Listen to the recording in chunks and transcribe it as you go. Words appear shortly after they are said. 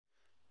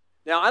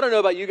Now, I don't know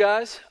about you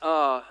guys,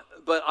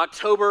 but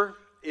October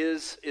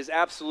is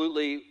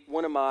absolutely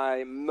one of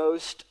my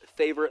most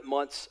favorite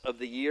months of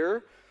the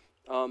year.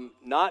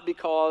 Not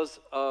because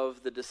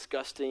of the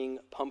disgusting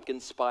pumpkin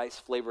spice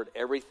flavored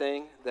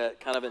everything that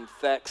kind of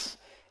infects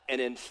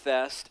and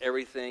infests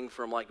everything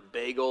from like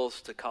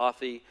bagels to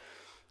coffee.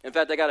 In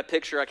fact, I got a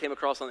picture I came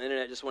across on the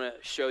internet. Just want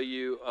to show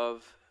you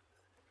of.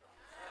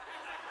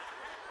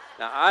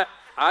 Now,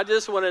 I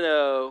just want to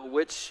know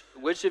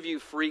which of you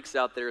freaks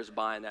out there is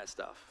buying that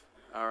stuff.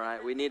 All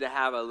right, we need to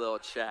have a little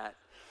chat.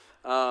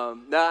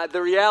 Now, the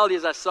reality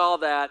is I saw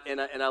that, and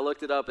I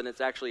looked it up, and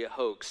it's actually a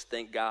hoax,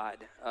 thank God,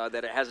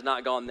 that it has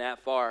not gone that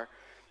far.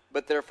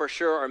 But there for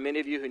sure are many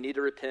of you who need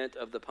to repent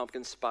of the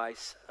pumpkin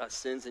spice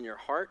sins in your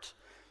heart,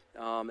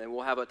 and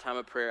we'll have a time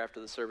of prayer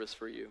after the service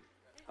for you.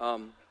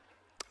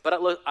 But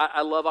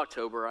I love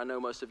October. I know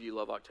most of you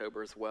love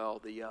October as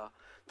well.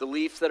 The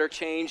leaves that are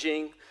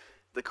changing,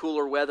 the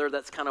cooler weather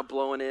that's kind of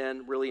blowing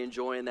in, really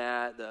enjoying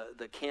that,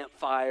 the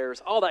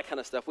campfires, all that kind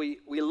of stuff. We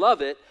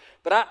love it,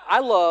 but I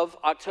love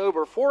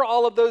October for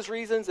all of those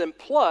reasons, and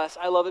plus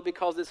I love it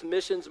because it's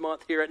Missions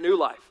Month here at New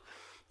Life.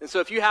 And so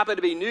if you happen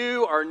to be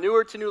new or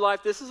newer to New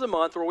Life, this is a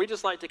month where we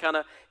just like to kind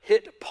of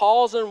hit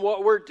pause on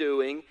what we're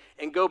doing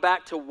and go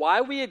back to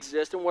why we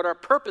exist and what our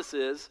purpose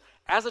is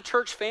as a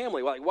church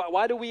family. Like,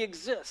 why do we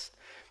exist?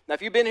 Now,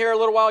 if you've been here a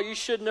little while, you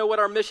should know what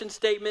our mission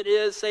statement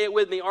is. Say it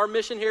with me. Our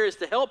mission here is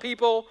to help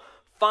people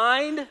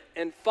find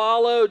and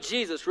follow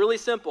Jesus. Really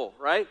simple,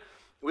 right?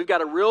 We've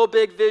got a real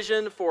big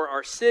vision for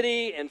our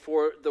city and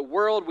for the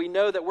world. We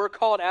know that we're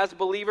called as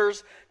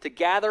believers to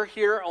gather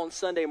here on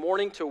Sunday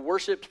morning to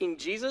worship King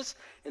Jesus.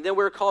 And then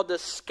we're called to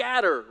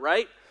scatter,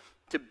 right?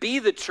 To be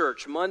the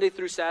church Monday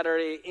through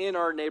Saturday in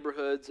our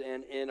neighborhoods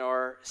and in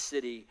our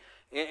city.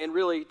 And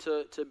really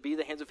to be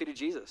the hands and feet of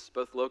Jesus,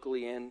 both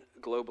locally and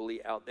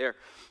globally out there.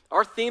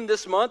 Our theme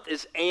this month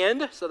is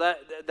and. So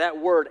that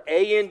word,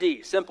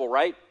 A-N-D, simple,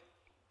 right?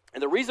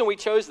 And the reason we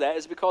chose that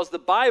is because the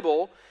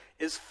Bible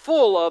is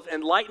full of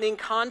enlightening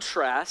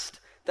contrast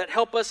that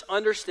help us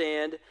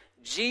understand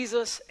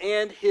Jesus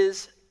and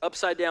his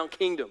upside-down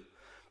kingdom.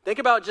 Think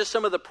about just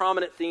some of the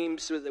prominent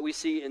themes that we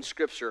see in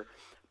Scripture.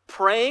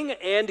 Praying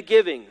and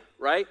giving,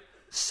 right?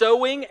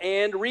 Sowing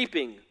and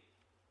reaping.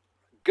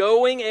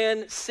 Going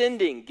and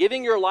sending.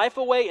 Giving your life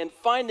away and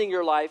finding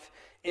your life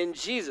in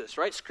Jesus,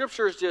 right?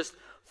 Scripture is just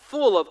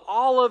full of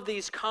all of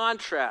these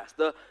contrasts,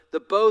 the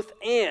both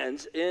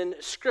ands in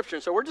Scripture.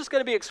 And so we're just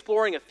going to be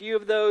exploring a few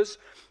of those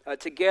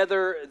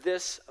together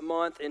this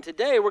month. And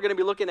today we're going to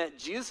be looking at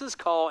Jesus'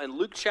 call in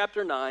Luke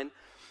chapter 9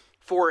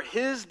 for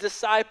his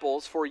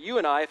disciples, for you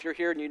and I, if you're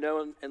here and you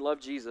know and love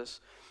Jesus,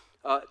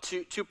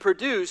 to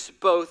produce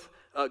both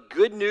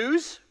good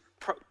news,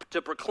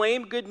 to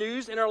proclaim good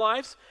news in our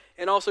lives,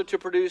 and also to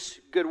produce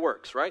good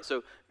works, right?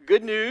 So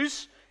good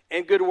news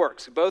and good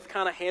works, both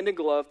kind of hand in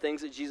glove,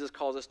 things that Jesus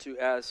calls us to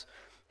as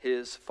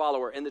his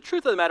follower. And the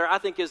truth of the matter, I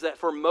think, is that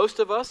for most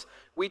of us,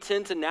 we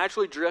tend to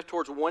naturally drift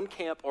towards one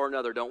camp or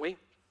another, don't we?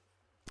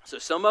 So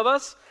some of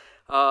us,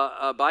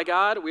 by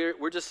God,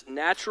 we're just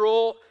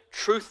natural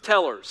truth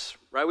tellers,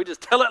 right? We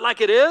just tell it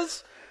like it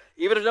is,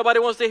 even if nobody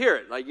wants to hear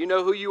it. Like, you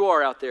know who you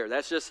are out there.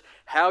 That's just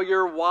how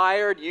you're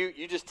wired.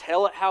 You just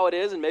tell it how it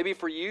is, and maybe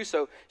for you,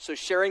 so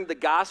sharing the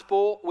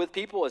gospel with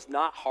people is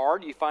not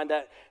hard. You find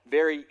that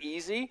very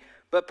easy.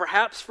 But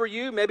perhaps for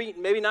you,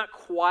 maybe not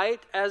quite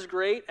as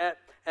great at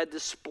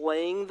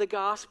displaying the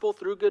gospel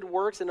through good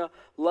works in a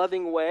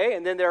loving way.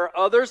 And then there are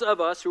others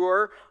of us who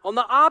are on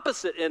the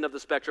opposite end of the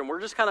spectrum. We're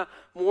just kind of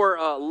more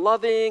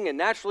loving and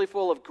naturally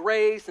full of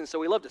grace. And so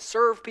we love to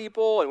serve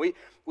people, and we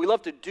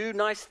love to do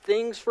nice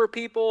things for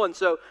people. And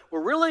so we're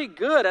really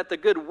good at the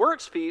good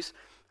works piece,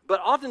 but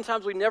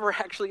oftentimes we never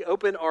actually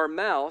open our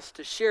mouths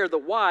to share the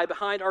why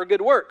behind our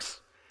good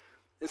works.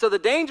 And so the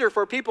danger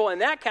for people in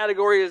that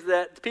category is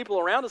that the people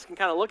around us can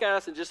kind of look at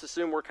us and just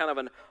assume we're kind of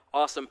an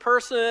awesome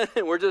person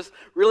and we're just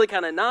really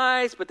kind of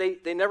nice, but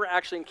they never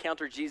actually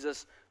encounter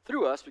Jesus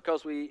through us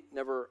because we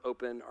never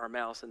open our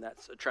mouths, and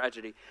that's a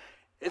tragedy.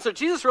 And so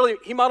Jesus really,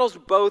 he models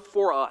both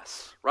for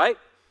us, right?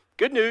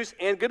 Good news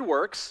and good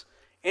works,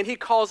 and he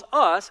calls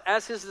us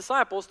as his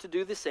disciples to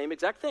do the same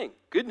exact thing.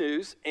 Good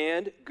news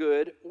and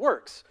good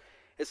works.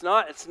 It's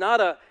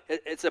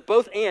a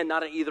both and,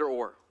 not an either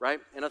or,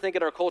 right? And I think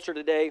in our culture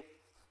today,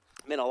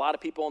 a lot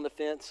of people on the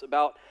fence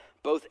about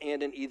both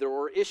and either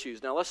or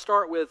issues. Now let's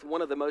start with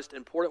one of the most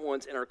important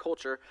ones in our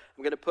culture.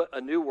 I'm going to put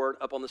a new word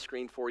up on the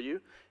screen for you.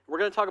 We're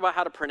going to talk about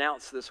how to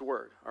pronounce this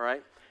word, all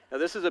right? Now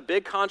this is a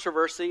big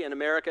controversy in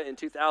America in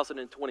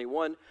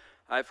 2021.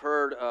 I've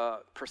heard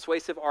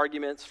persuasive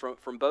arguments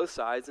from both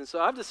sides, and so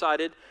I've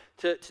decided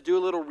to do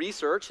a little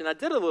research, and I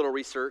did a little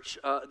research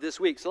this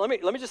week. So let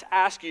me just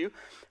ask you,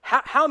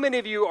 how many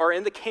of you are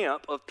in the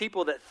camp of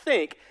people that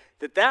think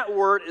that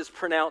word is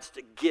pronounced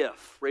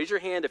GIF? Raise your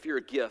hand if you're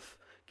a GIF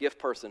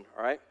person,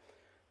 all right?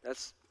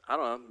 That's, I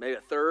don't know, maybe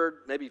a third,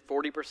 maybe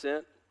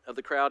 40% of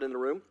the crowd in the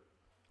room.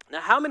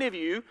 Now, how many of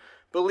you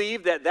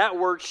believe that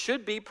word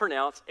should be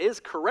pronounced,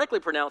 is correctly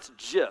pronounced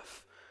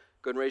GIF?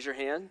 Go ahead and raise your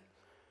hand.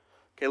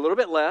 Okay, a little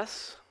bit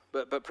less.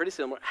 but pretty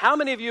similar. How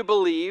many of you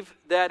believe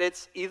that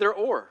it's either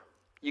or?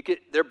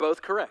 They're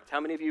both correct. How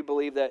many of you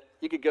believe that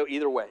you could go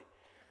either way?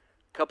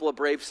 A couple of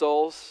brave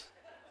souls,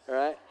 all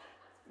right?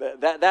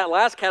 That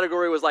last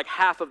category was like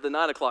half of the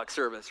 9 o'clock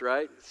service,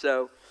 right?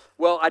 So,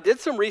 well, I did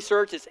some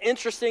research. It's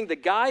interesting. The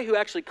guy who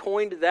actually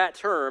coined that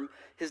term,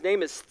 his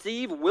name is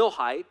Steve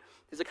Wilhite.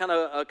 He's a kind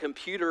of a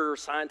computer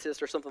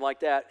scientist or something like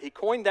that. He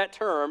coined that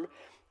term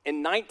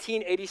in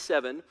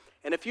 1987.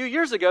 And a few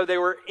years ago, they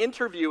were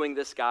interviewing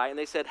this guy, and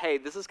they said, hey,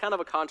 this is kind of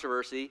a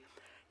controversy.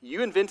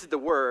 You invented the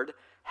word.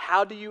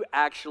 How do you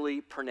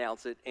actually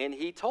pronounce it? And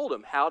he told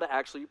them how to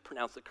actually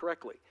pronounce it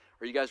correctly.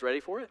 Are you guys ready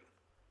for it?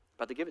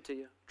 About to give it to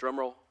you. Drum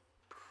roll.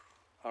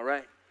 All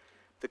right.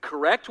 The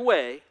correct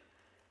way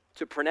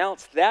to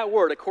pronounce that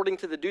word, according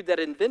to the dude that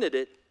invented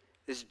it,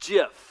 is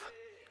Jif.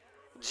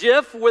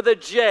 Jif with a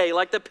J,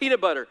 like the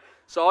peanut butter.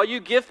 So all you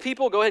GIF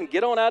people, go ahead and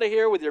get on out of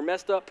here with your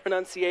messed up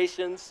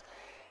pronunciations.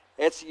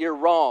 You're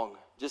wrong.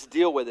 Just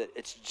deal with it.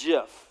 It's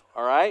Jif,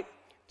 all right?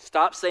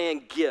 Stop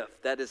saying GIF.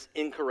 That is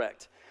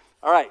incorrect.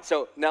 All right,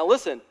 so now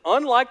listen.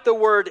 Unlike the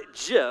word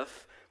Jif,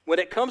 when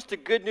it comes to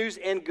good news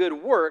and good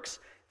works,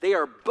 they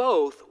are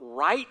both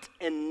right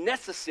and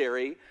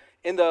necessary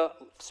in the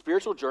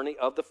spiritual journey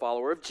of the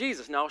follower of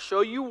Jesus. Now, I'll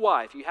show you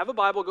why. If you have a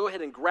Bible, go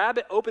ahead and grab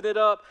it, open it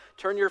up,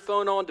 turn your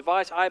phone on,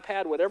 device,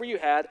 iPad, whatever you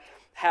have,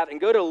 and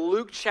go to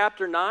Luke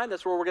chapter 9.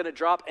 That's where we're going to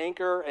drop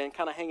anchor and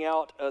kind of hang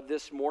out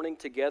this morning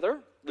together.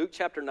 Luke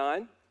chapter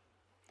 9.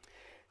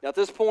 Now, at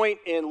this point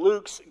in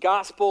Luke's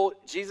gospel,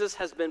 Jesus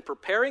has been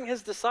preparing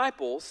his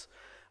disciples.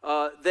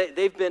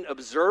 They've been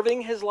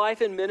observing his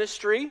life and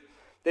ministry.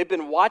 They've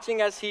been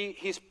watching as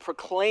he's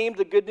proclaimed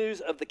the good news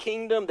of the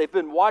kingdom. They've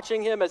been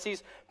watching him as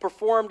he's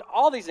performed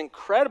all these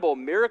incredible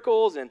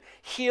miracles and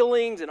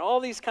healings and all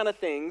these kind of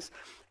things.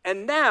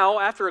 And now,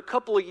 after a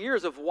couple of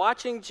years of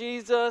watching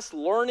Jesus,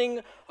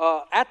 learning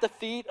at the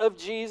feet of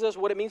Jesus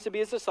what it means to be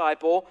his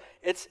disciple,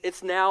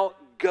 it's now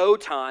go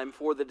time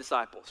for the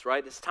disciples,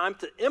 right? It's time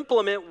to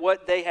implement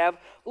what they have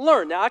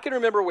learned. Now, I can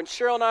remember when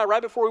Cheryl and I,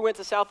 right before we went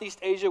to Southeast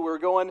Asia, we were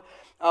going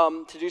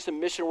to do some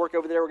mission work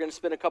over there. We're going to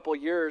spend a couple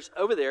of years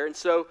over there. And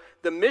so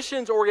the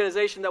missions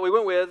organization that we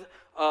went with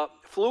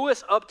flew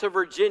us up to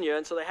Virginia.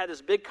 And so they had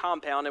this big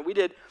compound, and we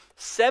did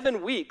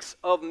 7 weeks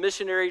of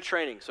missionary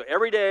training. So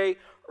every day,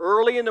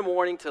 early in the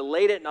morning to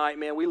late at night,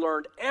 man, we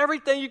learned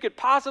everything you could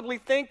possibly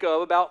think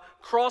of about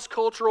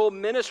cross-cultural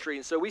ministry.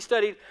 And so we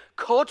studied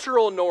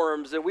cultural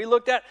norms, and we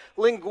looked at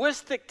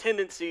linguistic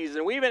tendencies,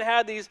 and we even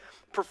had these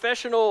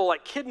professional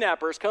like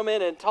kidnappers come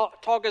in and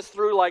talk us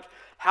through like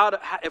how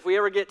if we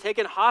ever get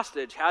taken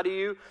hostage, how do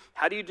you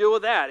deal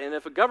with that? And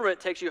if a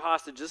government takes you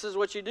hostage, this is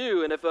what you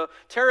do. And if a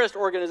terrorist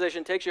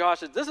organization takes you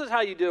hostage, this is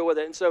how you deal with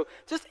it. And so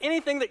just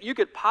anything that you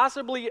could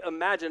possibly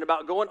imagine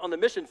about going on the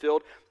mission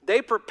field,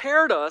 they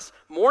prepared us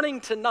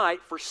morning to night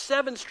for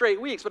 7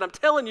 straight weeks. But I'm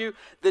telling you,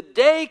 the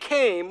day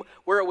came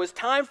where it was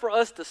time for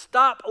us to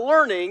stop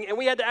learning, and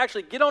we had to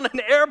actually get on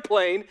an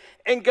airplane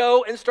and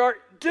go and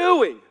start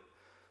doing.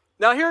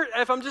 Now here,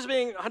 if I'm just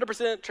being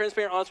 100%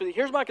 transparent, honest with you,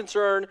 here's my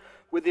concern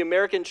with the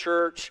American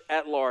church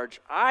at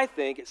large. I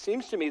think, it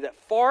seems to me, that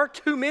far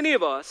too many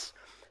of us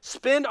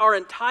spend our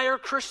entire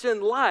Christian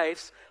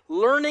lives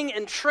learning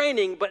and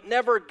training, but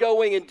never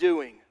going and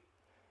doing.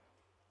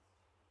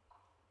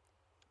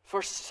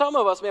 For some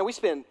of us, man, we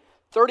spend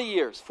 30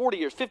 years, 40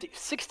 years, 50,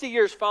 60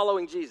 years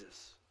following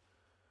Jesus.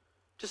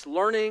 Just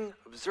learning,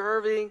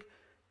 observing,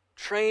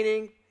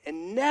 training,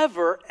 and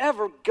never,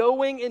 ever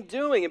going and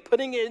doing and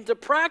putting it into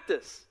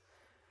practice.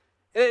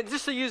 And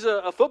just to use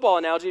a football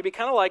analogy, it'd be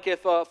kind of like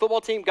if a football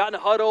team got in a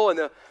huddle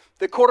and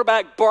the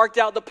quarterback barked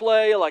out the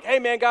play, like, hey,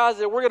 man, guys,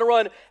 we're going to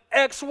run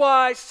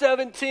XY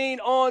 17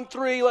 on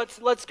 3,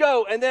 let's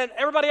go. And then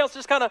everybody else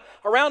just kind of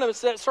around him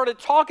started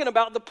talking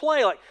about the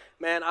play. Like,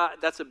 man,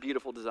 that's a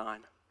beautiful design.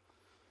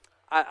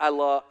 I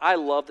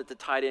love that the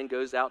tight end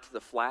goes out to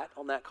the flat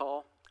on that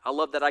call. I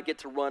love that I get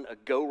to run a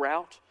go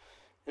route.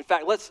 In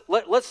fact, let's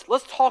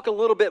talk a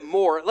little bit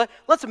more.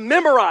 Let's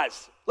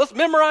memorize. Let's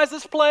memorize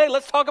this play.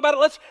 Let's talk about it.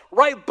 Let's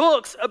write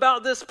books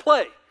about this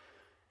play.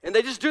 And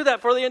they just do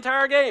that for the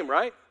entire game,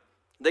 right?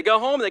 They go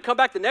home and they come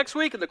back the next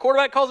week and the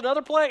quarterback calls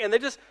another play and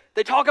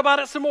they talk about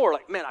it some more.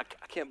 Like, man, I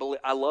can't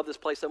believe I love this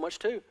play so much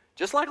too.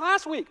 Just like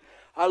last week.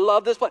 I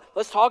love this play.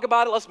 Let's talk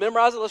about it. Let's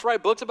memorize it. Let's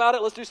write books about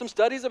it. Let's do some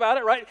studies about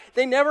it, right?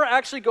 They never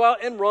actually go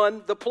out and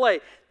run the play.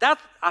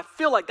 I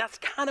feel like that's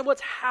kind of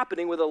what's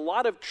happening with a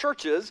lot of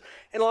churches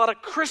and a lot of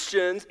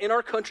Christians in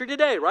our country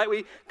today, right?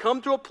 We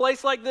come to a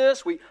place like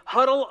this. We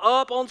huddle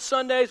up on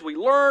Sundays. We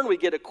learn. We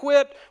get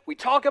equipped. We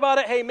talk about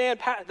it. Hey, man,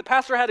 the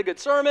pastor had a good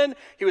sermon.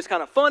 He was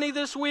kind of funny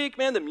this week.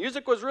 Man, the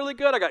music was really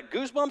good. I got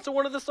goosebumps in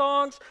one of the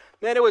songs.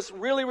 Man, it was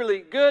really, really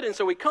good. And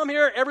so we come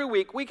here every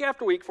week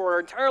after week, for our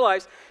entire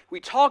lives.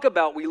 We talk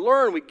about, we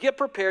learn, we get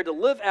prepared to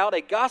live out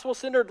a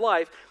gospel-centered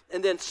life.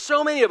 And then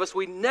so many of us,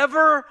 we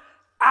never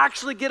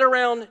actually get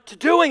around to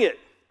doing it.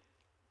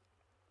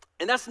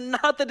 And that's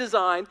not the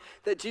design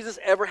that Jesus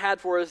ever had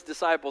for his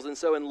disciples. And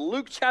so in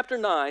Luke chapter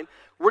 9,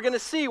 we're going to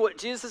see what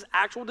Jesus'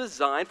 actual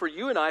design for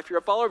you and I, if you're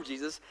a follower of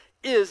Jesus,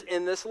 is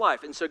in this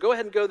life. And so go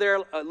ahead and go there,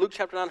 Luke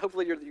chapter 9.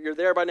 Hopefully you're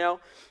there by now.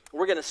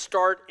 We're going to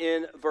start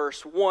in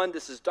verse 1.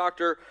 This is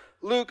Dr.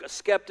 Luke, a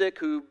skeptic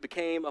who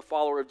became a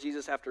follower of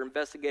Jesus after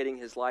investigating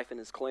his life and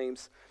his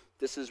claims.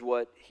 This is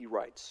what he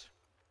writes.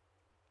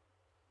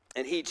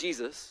 And he,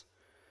 Jesus,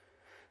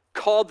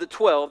 called the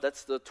 12,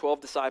 that's the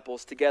 12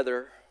 disciples,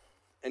 together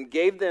and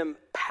gave them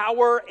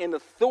power and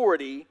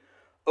authority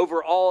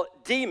over all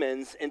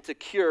demons and to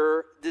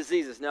cure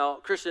diseases. Now,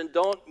 Christian,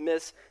 don't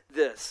miss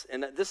this.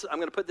 And this, I'm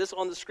going to put this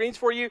on the screens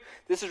for you.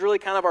 This is really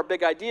kind of our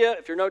big idea.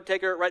 If you're a note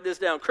taker, write this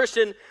down.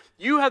 Christian,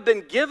 you have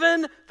been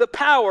given the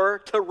power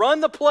to run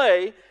the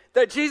play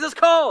that Jesus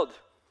called.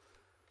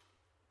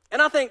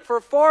 And I think for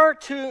far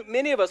too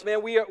many of us,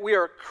 man, we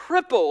are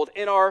crippled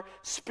in our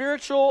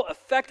spiritual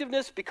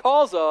effectiveness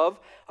because of,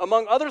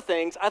 among other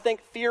things, I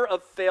think fear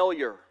of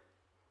failure.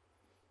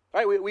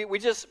 Right? We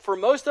just, for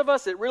most of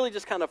us, it really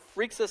just kind of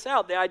freaks us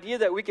out. The idea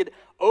that we could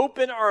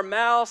open our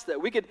mouths,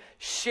 that we could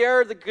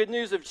share the good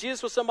news of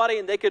Jesus with somebody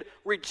and they could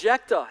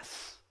reject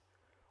us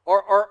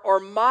or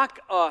mock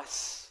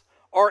us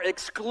or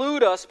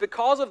exclude us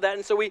because of that.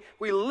 And so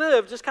we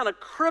live just kind of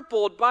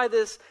crippled by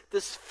this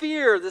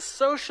fear, this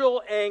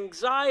social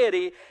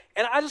anxiety.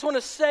 And I just want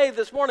to say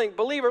this morning,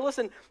 believer,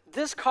 listen,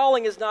 this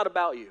calling is not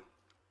about you.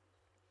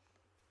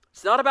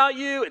 It's not about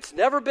you. It's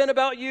never been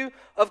about you.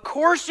 Of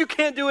course you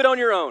can't do it on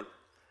your own.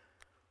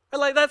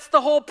 Like, that's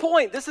the whole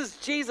point. This is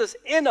Jesus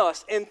in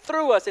us and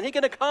through us, and he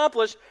can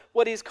accomplish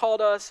what he's called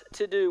us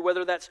to do,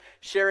 whether that's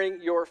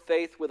sharing your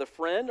faith with a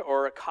friend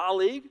or a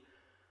colleague,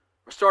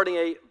 or starting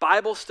a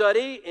Bible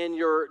study in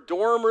your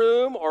dorm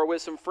room or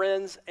with some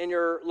friends in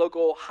your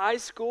local high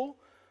school.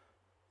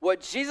 What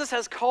Jesus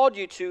has called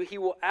you to, he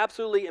will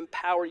absolutely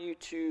empower you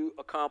to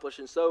accomplish.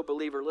 And so,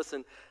 believer,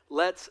 listen,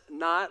 let's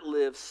not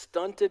live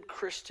stunted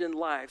Christian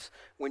lives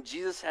when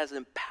Jesus has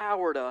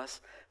empowered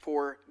us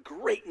for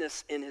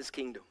greatness in his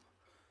kingdom.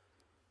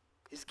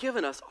 He's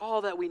given us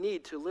all that we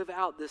need to live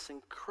out this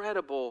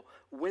incredible,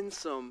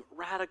 winsome,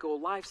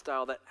 radical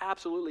lifestyle that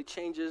absolutely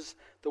changes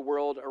the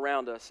world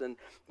around us. And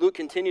Luke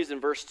continues in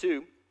verse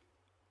 2,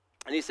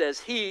 and he says,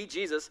 he,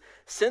 Jesus,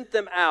 sent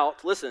them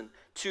out, listen,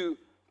 to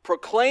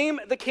proclaim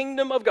the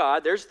kingdom of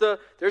God. There's the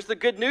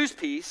good news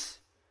piece,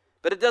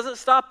 but it doesn't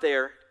stop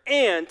there,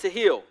 and to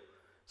heal.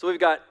 So we've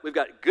got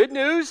good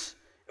news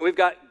and we've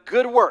got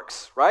good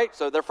works, right?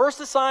 So their first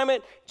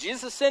assignment,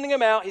 Jesus is sending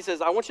them out. He says,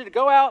 I want you to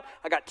go out.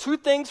 I got two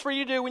things for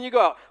you to do when you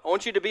go out. I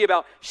want you to be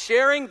about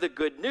sharing the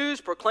good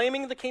news,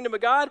 proclaiming the kingdom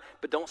of God,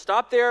 but don't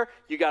stop there.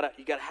 You gotta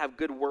have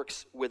good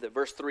works with it.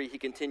 Verse 3, he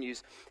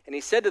continues, and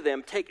he said to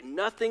them, take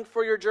nothing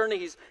for your journey.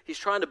 He's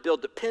trying to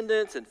build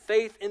dependence and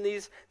faith in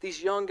these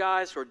young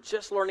guys who are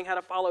just learning how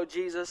to follow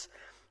Jesus.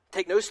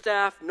 Take no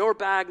staff, nor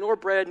bag, nor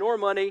bread, nor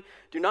money.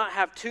 Do not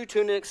have two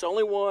tunics,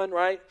 only one,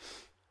 right?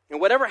 And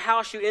whatever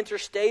house you enter,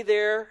 stay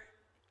there,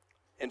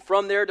 and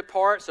from there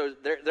depart. So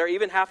they're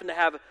even having to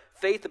have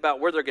faith about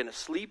where they're going to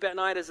sleep at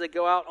night as they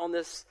go out on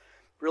this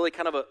really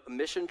kind of a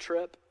mission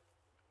trip.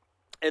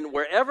 And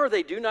wherever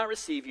they do not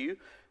receive you,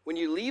 when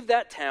you leave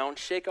that town,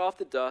 shake off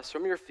the dust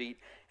from your feet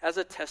as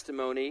a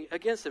testimony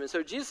against them. And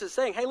so Jesus is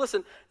saying, hey,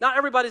 listen, not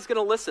everybody's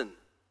going to listen.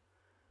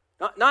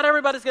 Not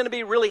everybody's going to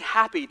be really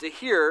happy to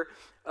hear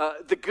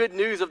the good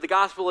news of the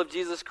gospel of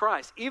Jesus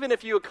Christ, even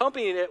if you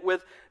accompany it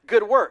with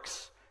good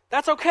works.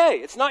 That's okay.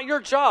 It's not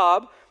your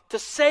job to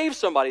save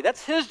somebody.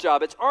 That's his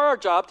job. It's our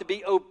job to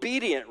be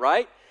obedient,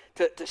 right?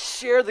 To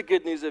share the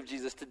good news of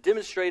Jesus, to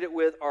demonstrate it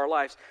with our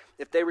lives.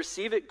 If they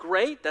receive it,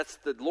 great. That's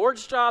the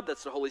Lord's job.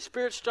 That's the Holy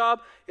Spirit's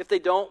job. If they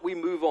don't, we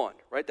move on,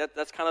 right?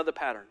 That's kind of the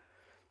pattern.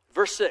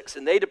 Verse 6,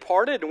 and they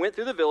departed and went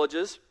through the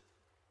villages.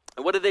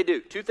 And what did they do?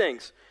 Two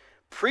things.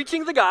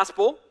 Preaching the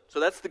gospel, so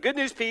that's the good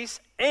news piece,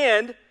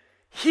 and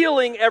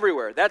healing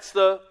everywhere. That's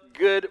the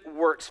good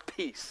works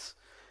piece.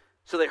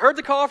 So they heard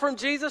the call from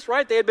Jesus,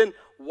 right? They had been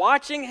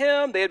watching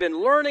him. They had been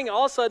learning.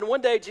 All of a sudden,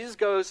 one day, Jesus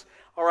goes,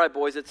 all right,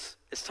 boys, it's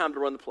time to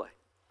run the play.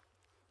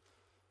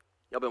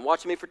 Y'all been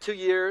watching me for 2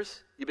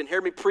 years. You've been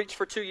hearing me preach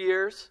for 2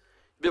 years.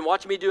 You've been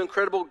watching me do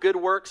incredible good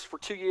works for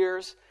 2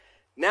 years.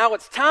 Now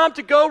it's time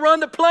to go run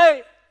the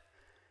play.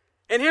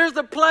 And here's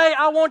the play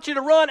I want you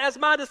to run as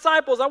my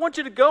disciples. I want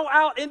you to go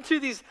out into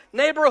these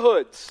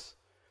neighborhoods,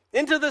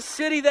 into the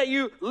city that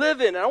you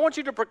live in. And I want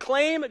you to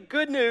proclaim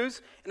good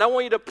news, and I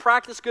want you to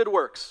practice good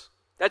works.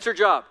 That's your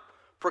job.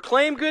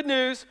 Proclaim good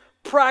news,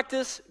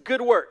 practice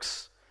good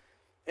works.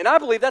 And I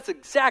believe that's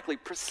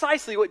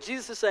precisely what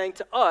Jesus is saying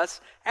to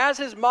us as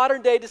his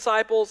modern day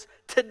disciples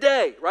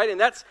today, right?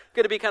 And that's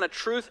going to be kind of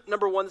truth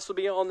number one. This will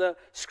be on the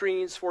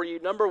screens for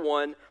you. Number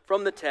one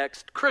from the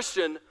text,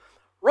 Christian,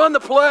 run the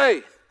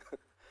play.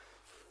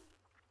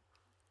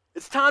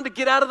 It's time to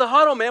get out of the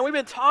huddle, man. We've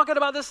been talking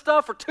about this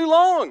stuff for too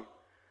long.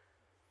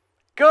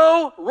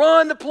 Go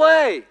run the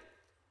play.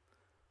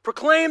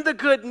 Proclaim the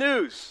good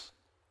news.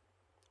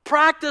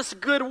 Practice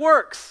good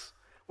works.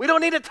 We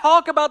don't need to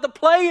talk about the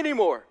play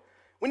anymore.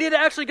 We need to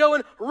actually go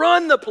and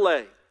run the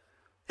play.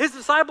 His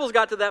disciples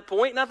got to that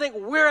point, and I think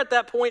we're at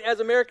that point as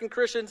American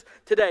Christians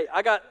today.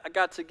 I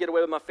got to get away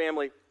with my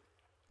family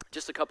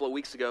just a couple of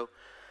weeks ago.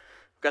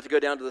 Got to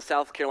go down to the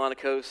South Carolina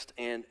coast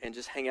and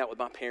just hang out with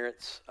my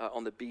parents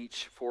on the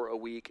beach for a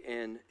week.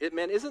 And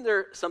isn't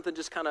there something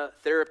just kind of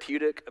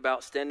therapeutic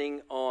about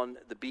standing on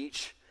the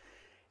beach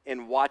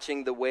and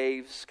watching the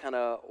waves kind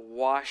of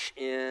wash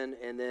in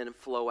and then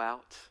flow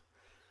out?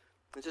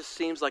 It just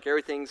seems like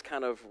everything's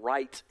kind of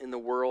right in the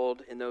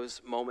world in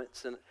those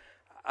moments. And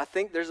I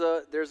think there's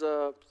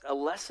a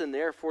lesson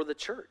there for the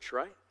church,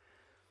 right?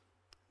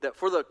 That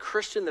for the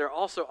Christian, there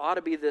also ought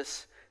to be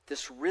this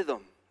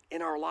rhythm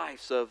in our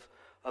lives of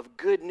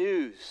good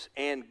news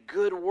and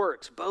good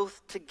works,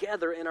 both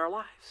together in our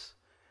lives.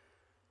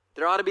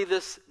 There ought to be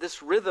this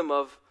rhythm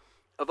of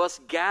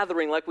us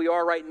gathering like we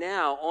are right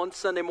now on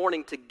Sunday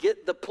morning to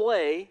get the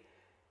play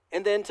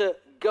and then to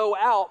go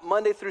out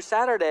Monday through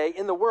Saturday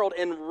in the world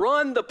and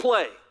run the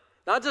play.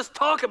 Not just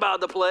talk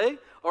about the play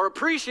or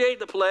appreciate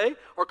the play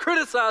or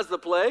criticize the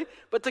play,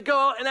 but to go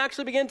out and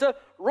actually begin to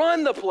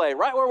run the play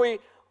right where we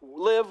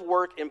live,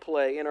 work, and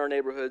play in our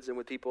neighborhoods and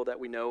with people that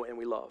we know and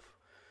we love.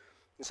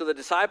 And so the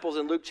disciples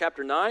in Luke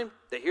chapter 9,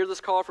 they hear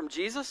this call from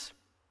Jesus.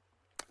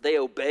 They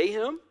obey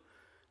him.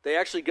 They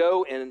actually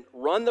go and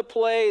run the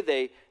play.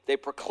 They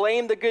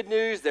proclaim the good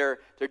news. They're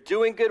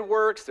doing good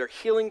works. They're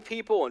healing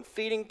people and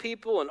feeding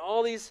people and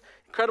all these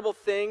incredible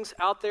things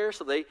out there.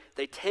 So they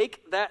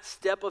take that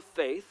step of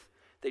faith.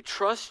 They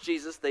trust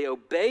Jesus. They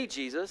obey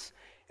Jesus.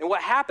 And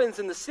what happens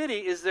in the city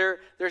is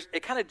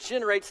it kind of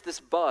generates this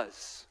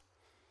buzz,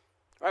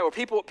 right? Where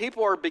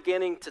people are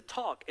beginning to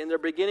talk and they're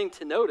beginning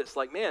to notice,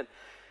 like, man,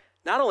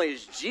 not only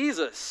is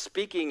Jesus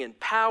speaking in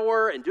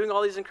power and doing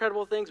all these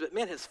incredible things, but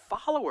man, his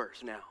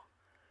followers now,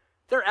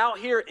 they're out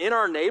here in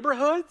our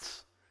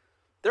neighborhoods.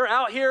 They're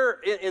out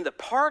here in the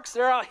parks.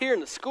 They're out here in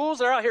the schools.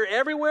 They're out here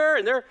everywhere,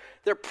 and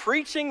they're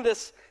preaching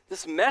this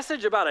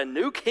message about a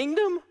new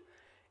kingdom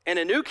and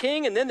a new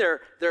king. And then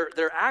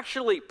they're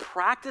actually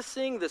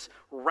practicing this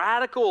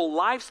radical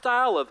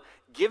lifestyle of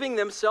giving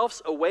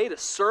themselves away to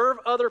serve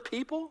other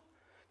people,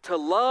 to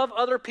love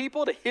other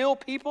people, to heal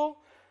people,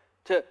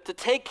 to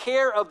take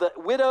care of the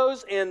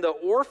widows and the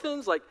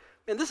orphans. Like,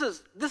 man, this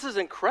is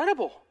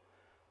incredible.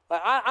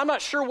 I'm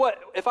not sure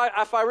if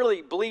I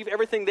really believe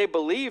everything they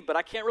believe, but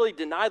I can't really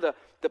deny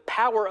the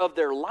power of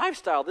their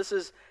lifestyle. This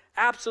is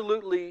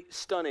absolutely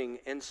stunning.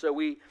 And so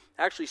we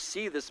actually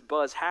see this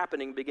buzz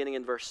happening beginning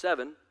in verse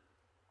 7,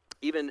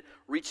 even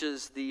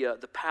reaches the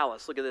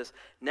palace. Look at this.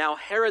 Now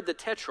Herod the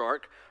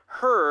Tetrarch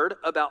heard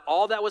about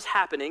all that was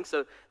happening.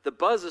 So the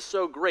buzz is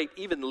so great,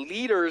 even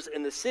leaders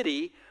in the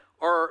city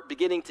are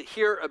beginning to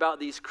hear about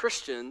these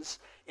Christians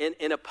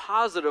in a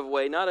positive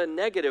way, not a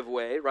negative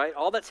way, right?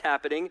 All that's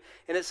happening.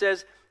 And it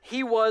says,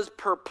 he was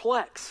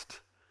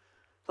perplexed.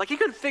 Like he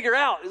couldn't figure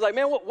out. He's like,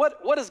 man,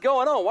 what is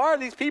going on? Why are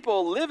these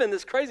people living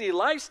this crazy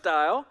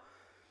lifestyle?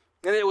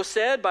 And it was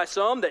said by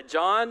some that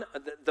John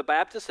the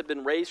Baptist had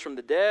been raised from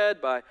the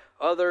dead, by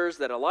others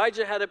that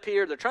Elijah had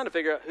appeared. They're trying to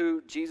figure out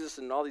who Jesus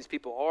and all these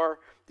people are,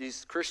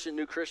 these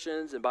new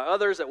Christians, and by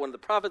others that one of the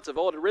prophets of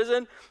old had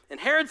risen. And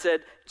Herod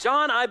said,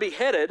 John I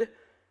beheaded,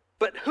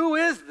 but who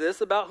is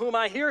this about whom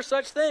I hear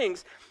such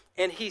things?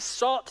 And he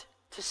sought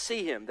to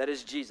see him, that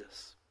is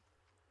Jesus.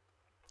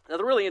 Now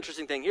the really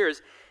interesting thing here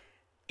is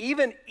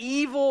even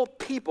evil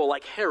people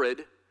like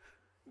Herod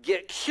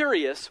get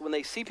curious when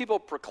they see people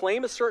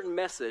proclaim a certain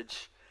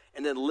message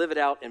and then live it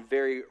out in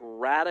very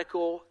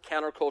radical,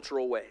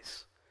 countercultural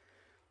ways.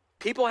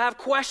 People have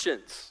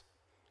questions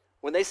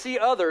when they see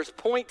others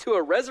point to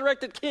a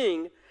resurrected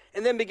king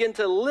and then begin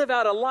to live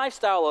out a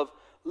lifestyle of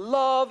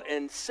love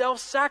and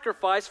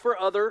self-sacrifice for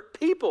other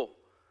people.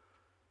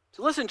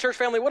 So listen, church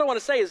family, what I want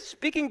to say is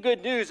speaking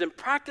good news and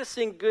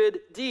practicing good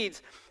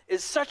deeds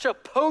is such a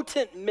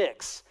potent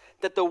mix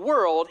that the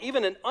world,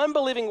 even an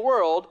unbelieving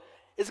world,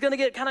 is going to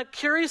get kind of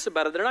curious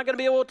about it. They're not going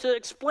to be able to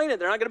explain it.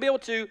 They're not going to be able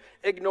to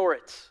ignore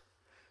it.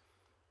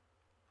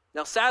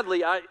 Now,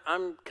 sadly,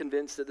 I'm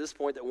convinced at this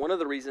point that one of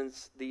the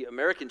reasons the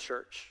American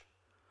church,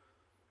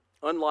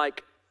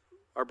 unlike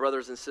our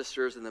brothers and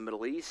sisters in the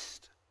Middle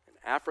East, in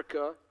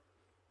Africa,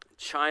 in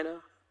China,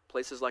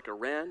 places like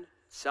Iran,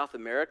 South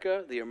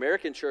America, the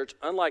American church,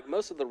 unlike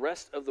most of the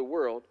rest of the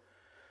world,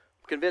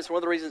 I'm convinced one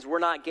of the reasons we're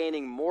not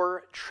gaining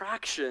more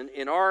traction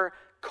in our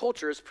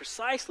culture is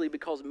precisely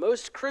because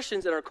most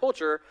Christians in our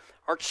culture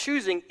are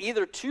choosing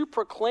either to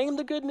proclaim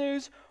the good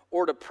news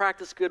or to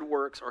practice good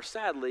works, or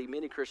sadly,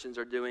 many Christians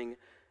are doing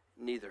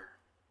neither.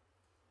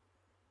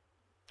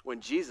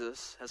 When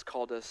Jesus has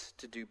called us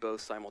to do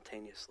both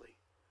simultaneously.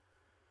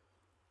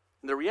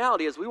 And the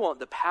reality is we want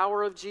the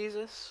power of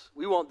Jesus,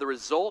 we want the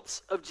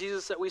results of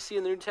Jesus that we see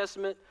in the New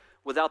Testament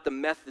without the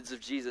methods of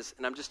Jesus.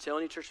 And I'm just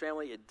telling you, church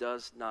family, it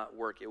does not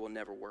work. It will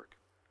never work.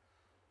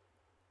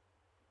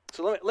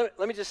 So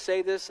let me just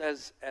say this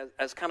as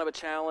kind of a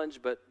challenge,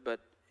 but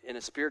in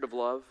a spirit of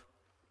love.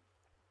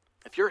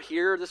 If you're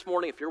here this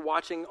morning, if you're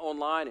watching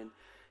online and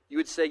you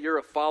would say you're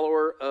a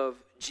follower of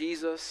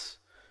Jesus,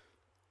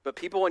 but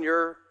people in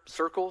your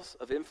circles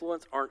of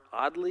influence aren't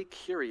oddly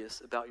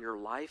curious about your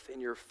life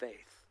and your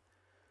faith,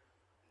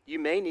 you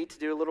may need to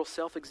do a little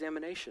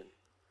self-examination.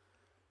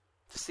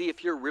 to see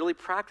if you're really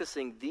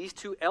practicing these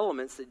two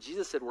elements that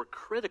Jesus said were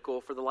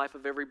critical for the life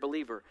of every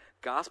believer: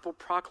 gospel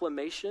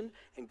proclamation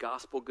and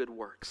gospel good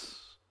works.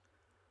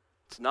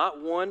 It's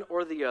not one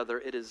or the other.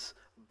 It is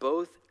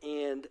both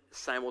and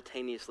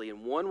simultaneously.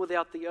 And one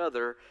without the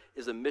other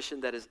is a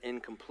mission that is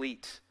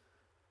incomplete.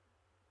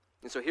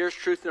 And so here's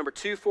truth number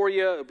 2 for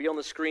you. It'll be on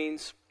the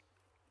screens.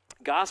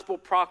 Gospel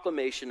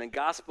proclamation and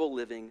gospel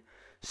living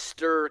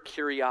stir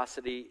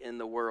curiosity in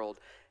the world.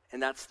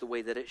 And that's the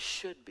way that it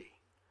should be.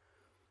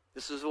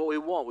 This is what we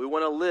want. We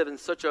want to live in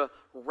such a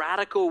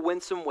radical,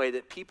 winsome way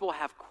that people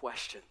have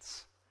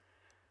questions.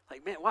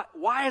 Like, man,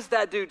 why is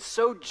that dude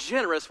so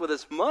generous with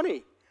his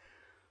money?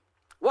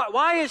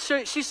 Why is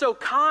she so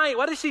kind?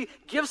 Why does she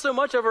give so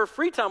much of her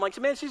free time? Like,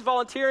 man, she's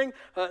volunteering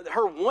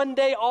her one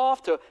day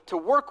off to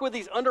work with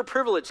these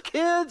underprivileged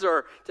kids,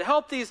 or to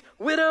help these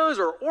widows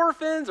or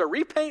orphans, or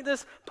repaint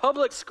this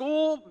public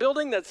school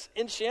building that's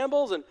in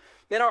shambles. And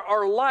man,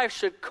 our life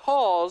should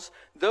cause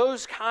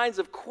those kinds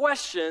of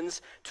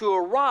questions to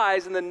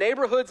arise in the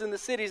neighborhoods and the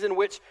cities in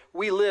which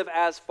we live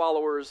as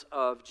followers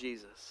of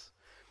Jesus.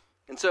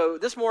 And so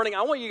this morning,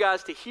 I want you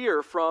guys to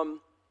hear from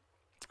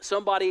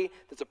somebody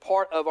that's a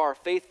part of our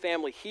faith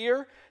family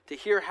here, to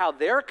hear how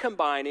they're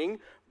combining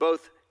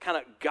both kind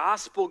of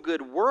gospel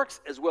good works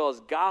as well as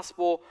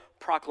gospel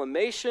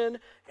proclamation.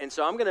 And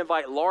so I'm going to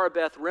invite Laura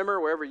Beth Rimmer,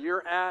 wherever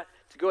you're at,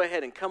 to go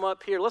ahead and come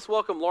up here. Let's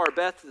welcome Laura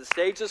Beth to the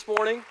stage this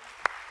morning.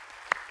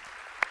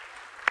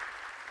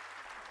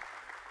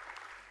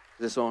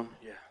 Is this on?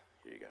 Yeah,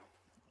 here you go.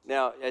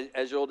 Now,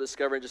 as you'll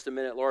discover in just a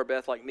minute, Laura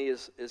Beth, like me,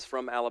 is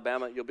from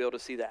Alabama. You'll be able to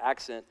see the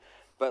accent.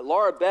 But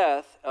Laura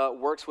Beth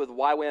works with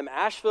YWAM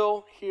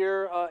Asheville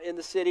here in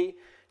the city.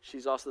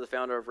 She's also the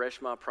founder of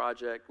Reshma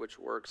Project, which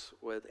works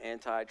with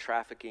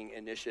anti-trafficking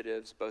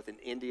initiatives both in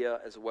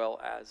India as well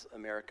as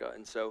America.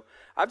 And so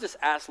I've just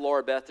asked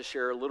Laura Beth to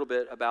share a little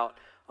bit about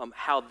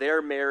how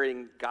they're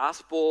marrying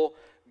gospel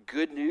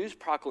good news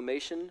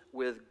proclamation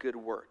with good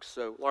works.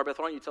 So Laura Beth,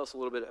 why don't you tell us a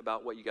little bit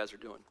about what you guys are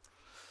doing?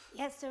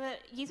 Yes, so at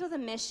Youth with a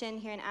Mission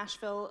here in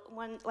Asheville,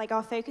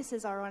 our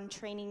focuses are on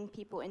training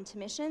people into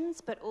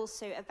missions, but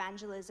also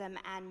evangelism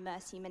and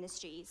mercy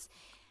ministries.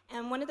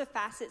 And one of the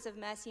facets of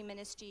mercy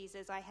ministries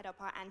is I head up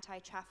our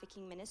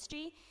anti-trafficking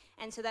ministry.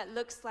 And so that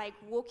looks like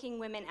walking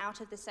women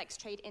out of the sex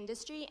trade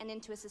industry and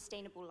into a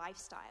sustainable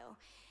lifestyle.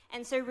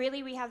 And so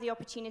really we have the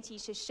opportunity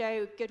to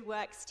show good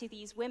works to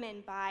these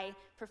women by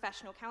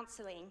professional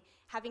counseling,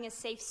 having a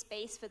safe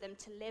space for them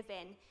to live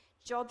in,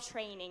 job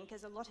training,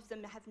 because a lot of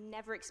them have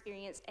never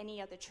experienced any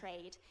other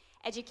trade,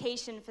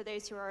 education for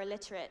those who are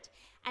illiterate.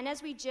 And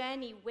as we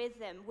journey with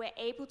them, we're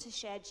able to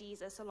share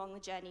Jesus along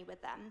the journey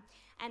with them.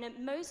 And at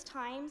most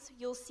times,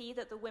 you'll see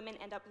that the women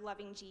end up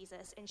loving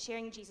Jesus and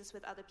sharing Jesus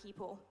with other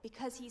people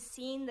because he's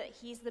seen that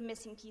he's the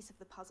missing piece of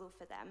the puzzle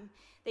for them.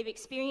 They've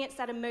experienced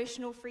that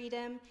emotional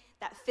freedom,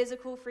 that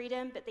physical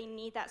freedom, but they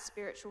need that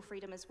spiritual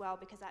freedom as well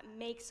because that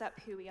makes up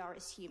who we are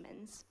as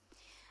humans.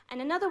 And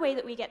another way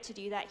that we get to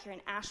do that here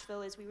in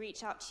Asheville is we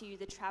reach out to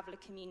the traveler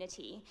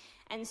community.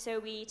 And so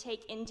we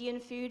take Indian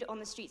food on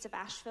the streets of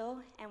Asheville,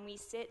 and we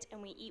sit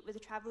and we eat with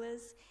the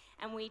travelers,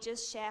 and we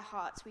just share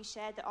hearts. We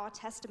share our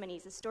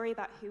testimonies, the story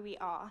about who we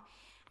are.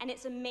 And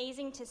it's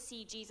amazing to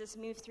see Jesus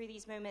move through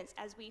these moments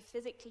as we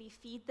physically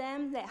feed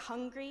them. They're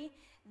hungry,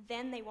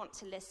 then they want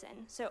to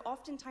listen. So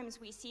oftentimes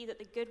we see that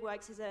the good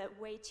works is a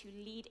way to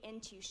lead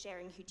into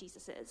sharing who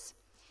Jesus is.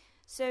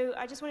 So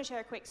I just want to share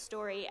a quick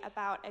story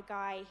about a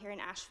guy here in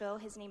Asheville.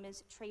 His name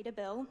is Trader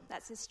Bill.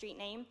 That's his street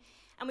name.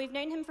 And we've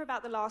known him for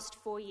about the last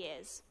 4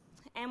 years.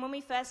 And when we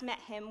first met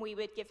him, we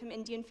would give him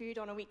Indian food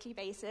on a weekly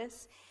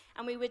basis,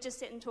 and we would just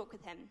sit and talk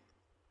with him.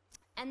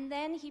 And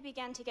then he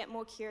began to get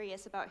more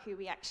curious about who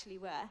we actually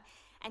were,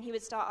 and he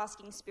would start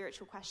asking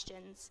spiritual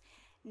questions.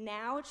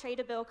 Now,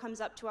 Trader Bill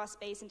comes up to our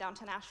space in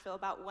downtown Asheville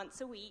about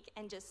once a week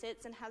and just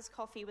sits and has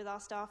coffee with our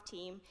staff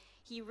team.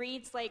 He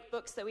reads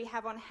books that we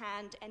have on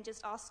hand and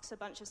just asks a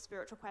bunch of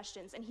spiritual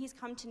questions. And he's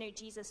come to know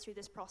Jesus through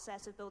this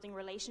process of building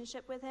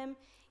relationship with him,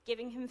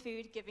 giving him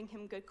food, giving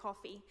him good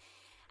coffee.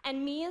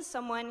 And me as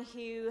someone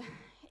who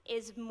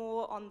is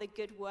more on the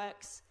good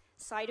works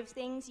side of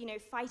things,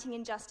 fighting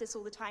injustice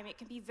all the time, it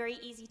can be very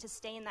easy to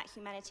stay in that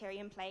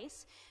humanitarian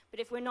place. But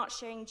if we're not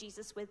sharing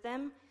Jesus with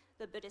them,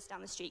 the Buddhist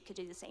down the street could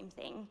do the same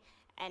thing,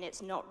 and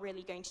it's not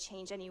really going to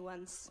change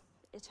anyone's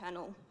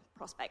eternal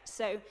prospect.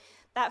 So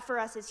that for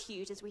us is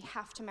huge, as we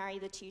have to marry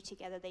the two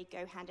together. They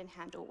go hand in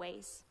hand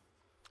always.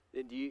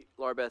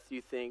 Laura Beth, do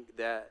you think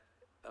that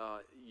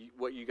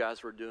what you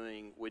guys were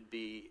doing would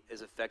be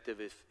as effective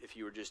if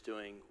you were just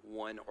doing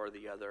one or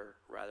the other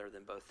rather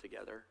than both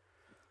together?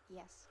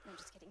 Yes. No, I'm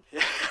just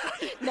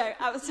kidding. No,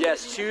 absolutely.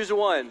 Yes, choose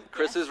one.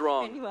 Chris is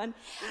wrong. Anyone.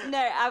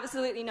 No,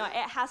 absolutely not.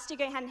 It has to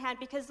go hand in hand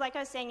because, like I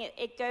was saying,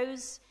 it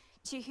goes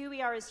to who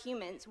we are as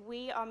humans.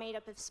 We are made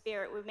up of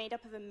spirit. We're made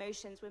up of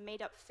emotions. We're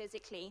made up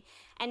physically.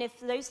 And if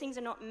those things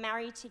are not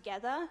married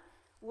together,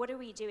 what are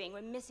we doing?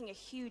 We're missing a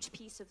huge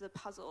piece of the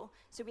puzzle.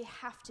 So we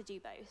have to do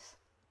both.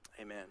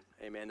 Amen.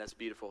 Amen. That's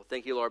beautiful.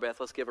 Thank you, Laura Beth.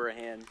 Let's give her a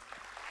hand.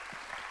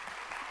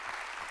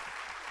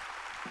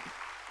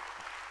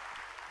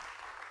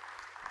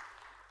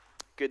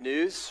 Good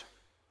news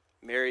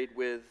married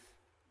with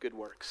good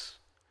works.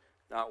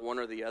 Not one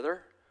or the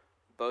other,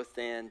 both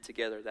and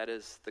together. That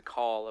is the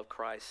call of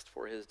Christ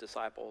for his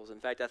disciples. In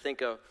fact, I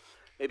think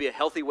maybe a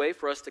healthy way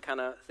for us to kind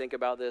of think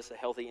about this, a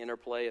healthy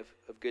interplay of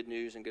good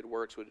news and good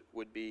works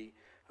would be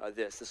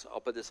this.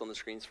 I'll put this on the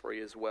screens for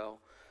you as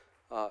well.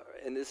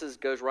 And this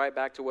goes right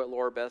back to what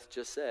Laura Beth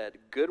just said.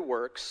 Good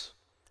works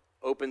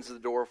opens the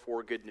door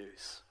for good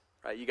news.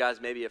 Right? You guys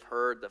maybe have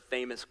heard the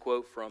famous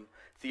quote from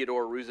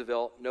Theodore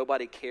Roosevelt,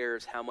 "Nobody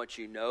cares how much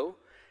you know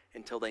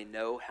until they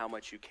know how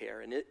much you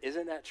care." And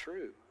isn't that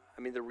true?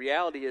 I mean, the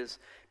reality is,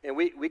 and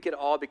we could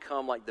all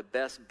become like the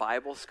best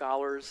Bible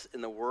scholars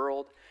in the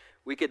world.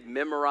 We could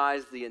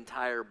memorize the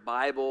entire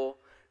Bible.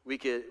 We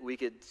could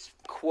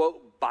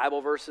quote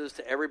Bible verses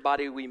to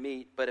everybody we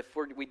meet. But if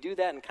we do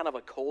that in kind of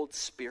a cold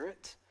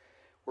spirit,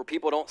 where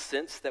people don't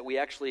sense that we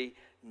actually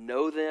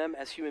know them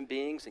as human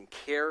beings and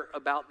care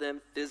about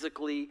them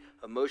physically,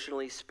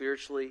 emotionally,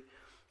 spiritually,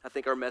 I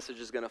think our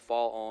message is going to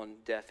fall on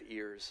deaf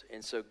ears.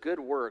 And so good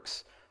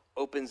works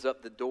opens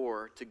up the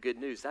door to good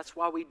news. That's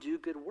why we do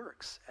good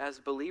works as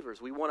believers.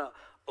 We want to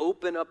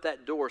open up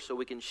that door so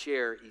we can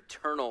share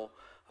eternal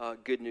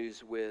good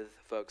news with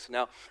folks.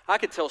 Now, I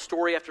could tell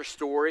story after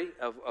story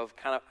of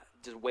kind of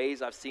just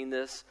ways I've seen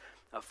this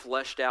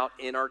fleshed out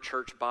in our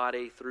church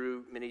body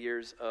through many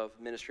years of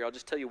ministry. I'll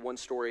just tell you one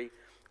story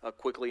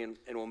quickly and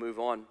we'll move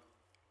on.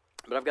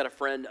 But I've got a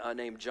friend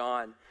named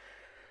John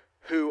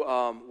who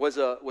was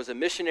a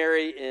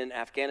missionary in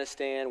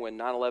Afghanistan when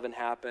 9/11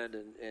 happened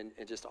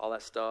and just all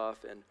that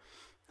stuff.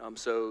 And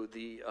so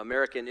the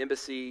American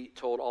embassy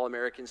told all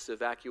Americans to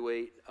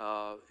evacuate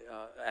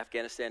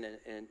Afghanistan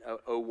in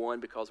 2001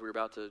 because we were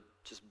about to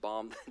just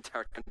bomb the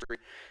entire country.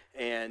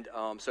 And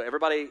so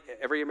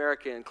every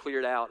American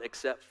cleared out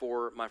except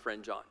for my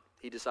friend John.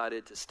 He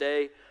decided to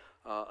stay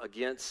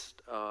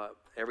against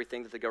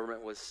everything that the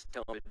government was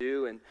telling him to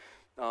do. And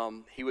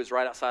he was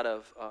right outside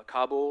of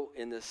Kabul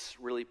in this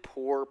really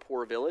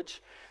poor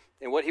village.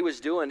 And what he was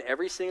doing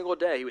every single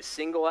day, he was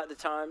single at the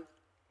time,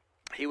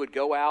 he would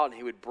go out and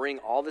he would bring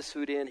all this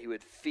food in. He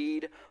would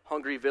feed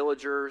hungry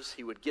villagers.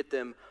 He would get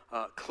them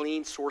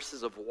clean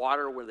sources of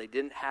water where they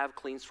didn't have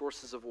clean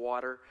sources of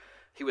water.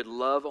 He would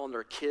love on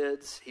their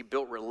kids. He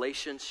built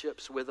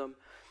relationships with them.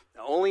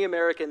 The only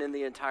American in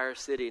the entire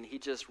city, and he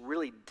just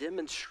really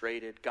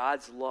demonstrated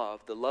God's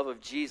love, the love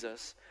of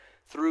Jesus,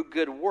 through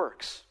good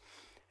works.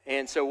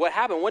 And so what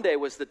happened one day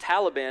was the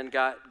Taliban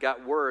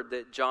got word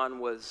that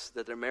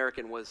that the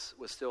American was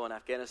still in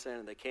Afghanistan,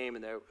 and they came,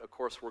 and they, of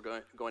course, were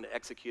going to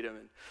execute him.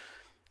 And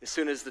as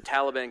soon as the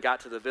Taliban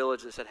got to the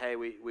village, they said, "Hey,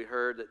 we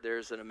heard that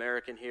there's an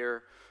American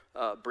here.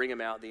 Bring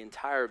him out." The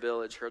entire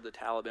village heard the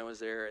Taliban was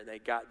there, and they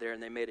got there,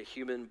 and they made a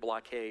human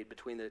blockade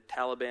between the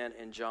Taliban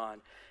and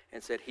John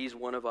and said, "He's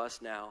one of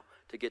us now.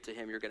 To get to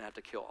him, you're going to have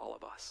to kill all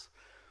of us."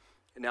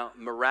 Now,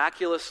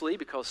 miraculously,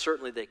 because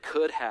certainly they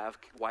could have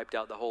wiped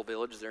out the whole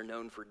village, they're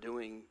known for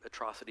doing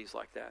atrocities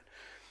like that,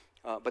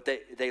 but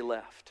they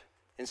left.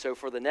 And so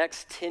for the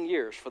next 10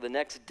 years, for the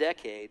next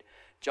decade,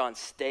 John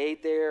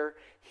stayed there,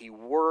 he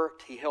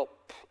worked, he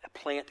helped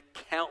plant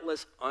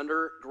countless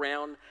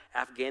underground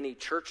Afghani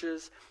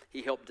churches,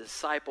 he helped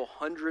disciple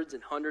hundreds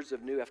and hundreds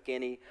of new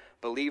Afghani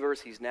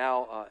believers. He's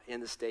now in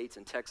the States,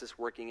 in Texas,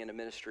 working in a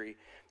ministry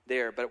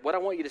there. But what I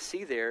want you to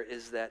see there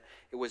is that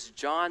it was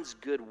John's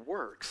good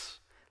works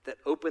that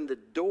opened the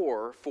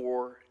door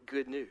for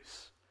good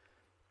news.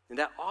 And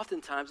that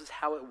oftentimes is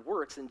how it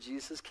works in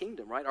Jesus'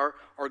 kingdom, right?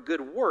 Our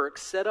good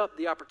works set up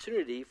the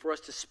opportunity for us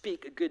to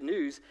speak good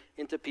news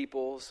into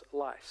people's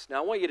lives.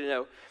 Now, I want you to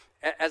know,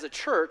 as a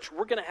church,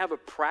 we're going to have a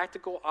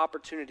practical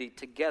opportunity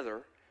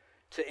together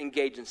to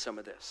engage in some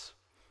of this.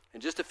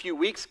 In just a few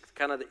weeks,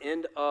 kind of the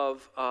end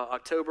of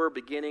October,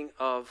 beginning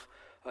of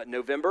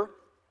November,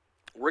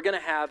 we're going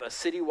to have a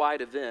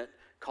citywide event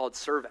called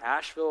Serve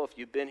Asheville. If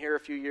you've been here a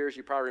few years,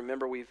 you probably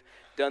remember we've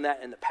done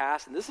that in the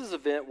past. And this is an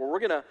event where we're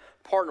going to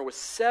partner with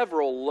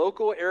several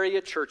local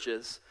area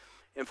churches.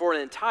 And for an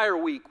entire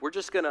week, we're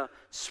just going to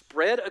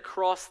spread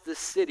across the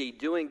city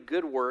doing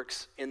good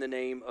works in the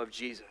name of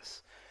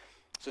Jesus.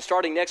 So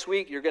starting next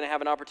week, you're going to have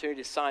an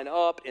opportunity to sign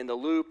up in the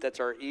Loop. That's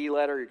our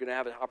e-letter. You're going to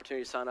have an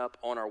opportunity to sign up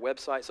on our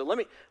website. So let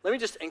me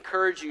just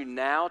encourage you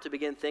now to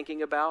begin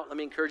thinking about. Let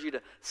me encourage you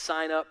to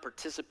sign up,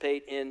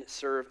 participate in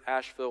Serve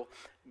Asheville.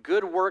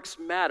 Good works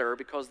matter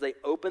because they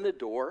open the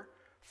door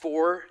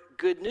for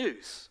good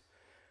news.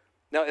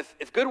 Now,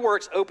 if good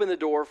works open the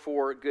door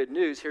for good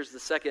news, here's the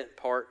second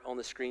part on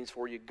the screens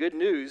for you. Good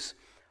news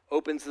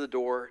opens the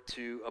door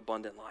to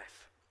abundant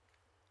life.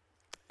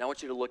 Now, I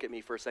want you to look at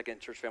me for a second,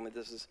 church family.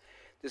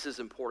 This is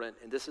important,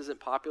 and this isn't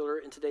popular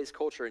in today's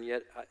culture, and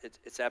yet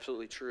it's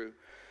absolutely true.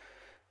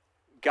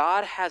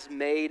 God has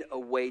made a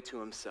way to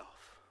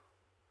himself.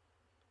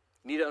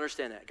 You need to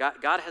understand that.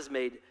 God has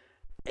made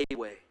a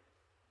way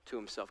to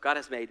himself. God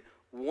has made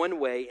one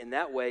way, and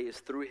that way is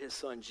through his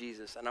son,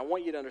 Jesus. And I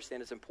want you to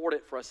understand, it's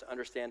important for us to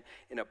understand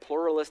in a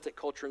pluralistic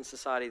culture and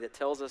society that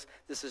tells us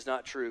this is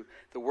not true.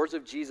 The words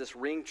of Jesus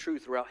ring true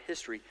throughout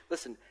history.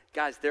 Listen,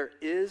 guys, there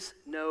is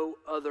no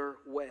other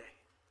way.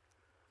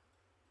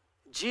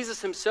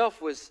 Jesus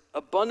himself was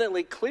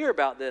abundantly clear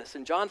about this.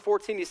 In John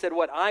 14, he said,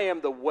 what? I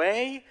am the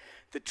way,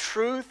 the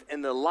truth,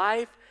 and the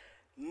life.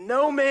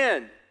 No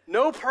man,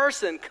 no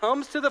person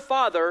comes to the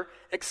Father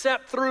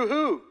except through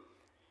who?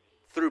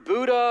 Through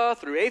Buddha,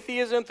 through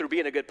atheism, through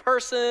being a good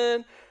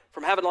person,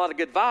 from having a lot of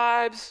good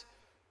vibes.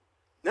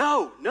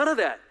 No, none of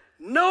that.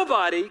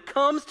 Nobody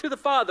comes to the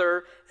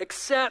Father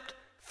except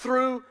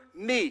through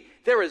me.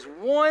 There is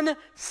one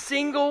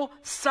single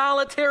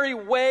solitary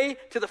way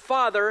to the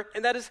Father,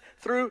 and that is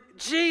through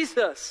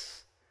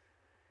Jesus.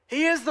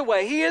 He is the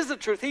way. He is the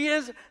truth. He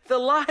is the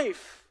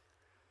life.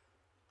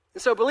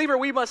 And so, believer,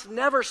 we must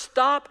never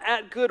stop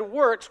at good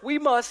works. We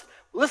must,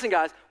 listen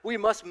guys, we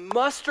must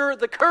muster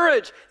the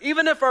courage,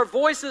 even if our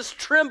voices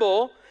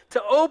tremble,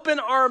 to open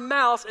our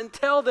mouths and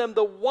tell them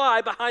the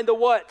why behind the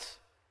what.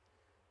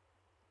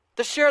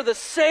 To share the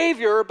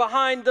Savior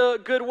behind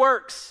the good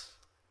works.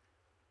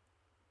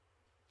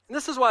 And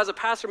this is why, as a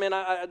pastor, man,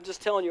 I'm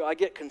just telling you, I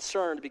get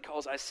concerned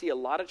because I see a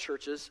lot of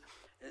churches,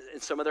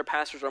 and some of their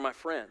pastors are my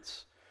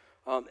friends,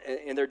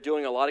 and they're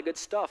doing a lot of good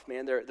stuff,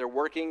 man. They're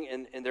working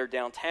in their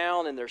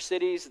downtown, in their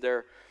cities.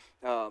 They're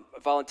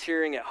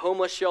volunteering at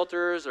homeless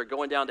shelters. They're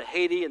going down to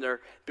Haiti, and they're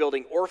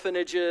building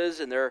orphanages,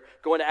 and they're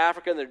going to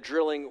Africa, and they're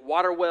drilling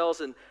water wells,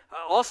 and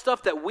all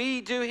stuff that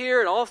we do here,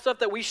 and all stuff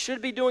that we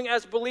should be doing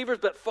as believers.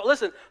 But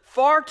listen,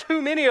 far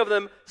too many of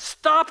them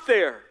stop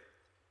there.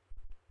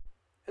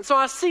 And so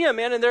I see them,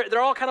 man, and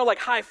they're all kind of like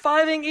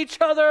high-fiving each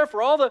other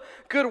for all the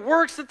good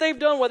works that they've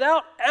done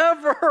without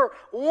ever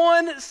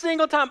one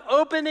single time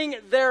opening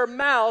their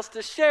mouths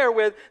to share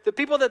with the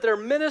people that they're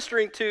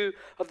ministering to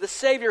of the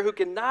Savior who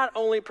can not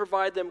only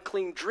provide them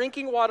clean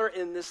drinking water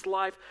in this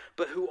life,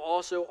 but who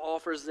also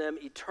offers them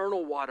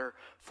eternal water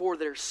for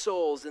their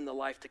souls in the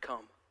life to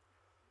come.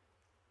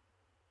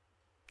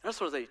 I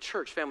just want to say,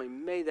 church family,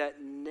 may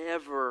that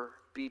never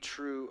be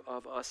true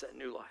of us at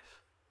New Life.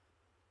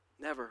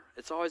 Never.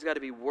 It's always got to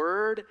be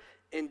word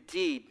and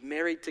deed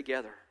married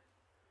together.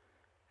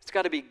 It's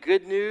got to be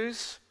good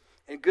news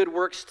and good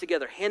works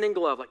together, hand in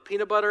glove, like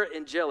peanut butter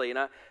and jelly. And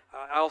I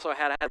also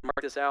had to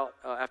mark this out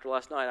after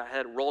last night. I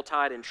had Roll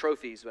Tide and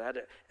trophies, but I had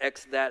to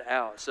X that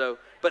out. So,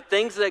 but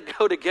things that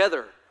go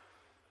together.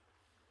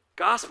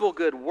 Gospel,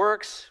 good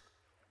works,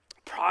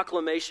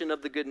 proclamation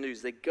of the good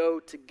news. They go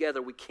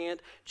together. We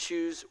can't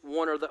choose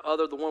one or the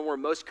other, the one we're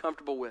most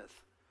comfortable with.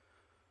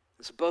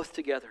 It's both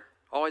together.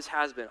 Always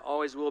has been,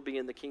 always will be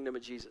in the kingdom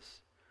of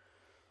Jesus.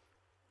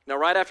 Now,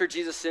 right after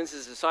Jesus sends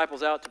his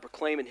disciples out to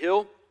proclaim and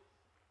heal,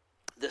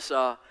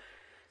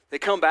 they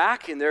come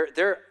back and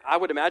they're I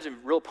would imagine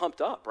real pumped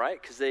up,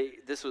 right? Because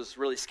this was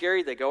really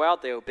scary. They go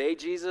out, they obey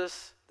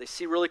Jesus, they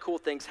see really cool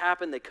things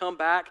happen. They come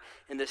back,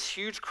 and this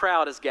huge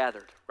crowd is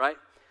gathered, right?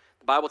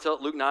 The Bible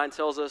Luke 9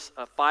 tells us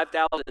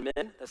 5,000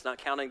 men. That's not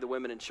counting the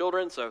women and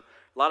children. So a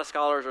lot of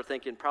scholars are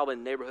thinking probably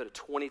in the neighborhood of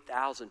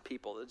 20,000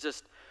 people. It's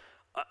just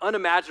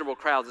unimaginable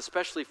crowds,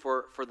 especially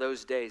for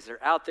those days.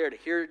 They're out there to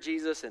hear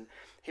Jesus, and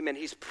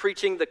he's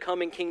preaching the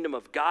coming kingdom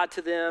of God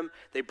to them.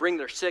 They bring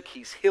their sick.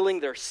 He's healing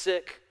their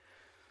sick.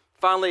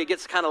 Finally, it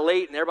gets kind of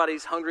late, and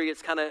everybody's hungry.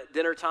 It's kind of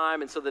dinner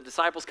time, and so the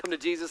disciples come to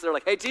Jesus. They're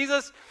like, hey,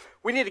 Jesus,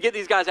 we need to get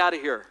these guys out of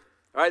here.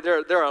 All right,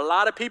 there are a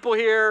lot of people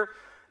here.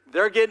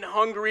 They're getting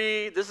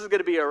hungry. This is going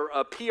to be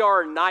a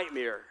PR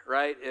nightmare,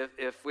 right?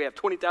 If we have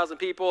 20,000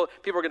 people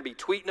are going to be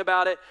tweeting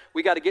about it.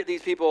 We got to get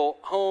these people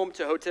home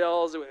to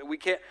hotels.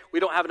 We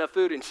don't have enough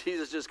food. And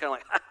Jesus just kind of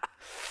like,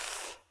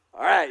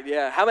 all right,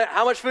 yeah.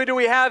 How much food do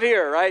we have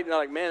here, right? And they're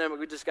like, man,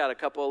 we just got a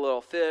couple of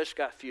little fish,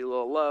 got a few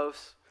little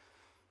loaves.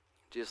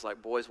 Jesus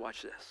like, boys,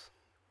 watch this.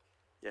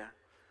 Yeah.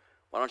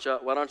 Why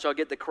don't y'all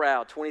get the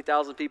crowd,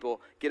 20,000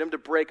 people, get them to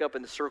break up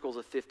into circles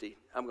of 50.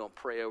 I'm going to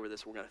pray over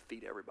this. We're going to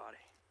feed everybody.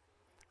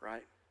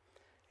 Right?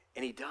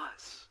 And he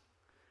does.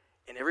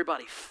 And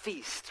everybody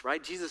feasts,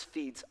 right? Jesus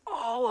feeds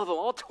all of them,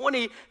 all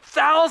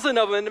 20,000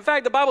 of them. And in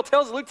fact,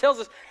 Luke tells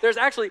us, there's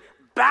actually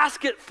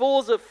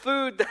basketfuls of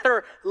food that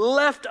are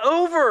left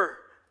over,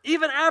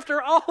 even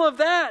after all of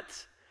that.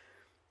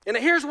 And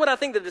here's what I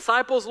think the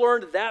disciples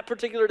learned that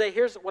particular day.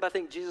 Here's what I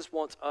think Jesus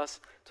wants us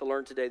to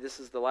learn today. This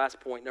is the last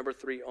point, number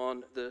 3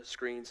 on the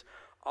screens.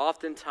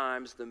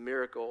 Oftentimes, the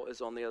miracle is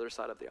on the other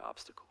side of the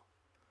obstacle.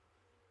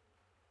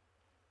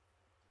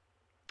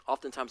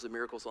 Oftentimes the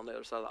miracle's on the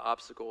other side of the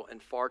obstacle,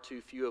 and far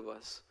too few of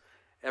us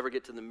ever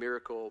get to the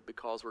miracle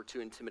because we're too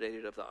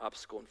intimidated of the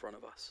obstacle in front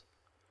of us.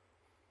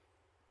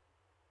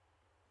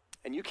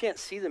 And you can't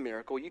see the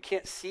miracle, you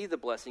can't see the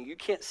blessing, you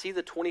can't see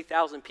the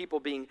 20,000 people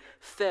being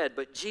fed,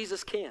 but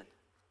Jesus can.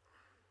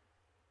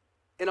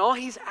 And all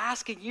he's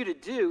asking you to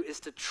do is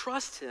to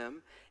trust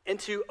him and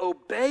to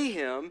obey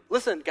him.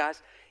 Listen,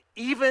 guys,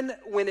 even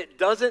when it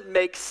doesn't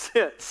make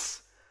sense.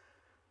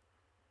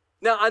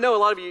 Now, I know a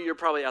lot of you're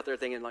probably out there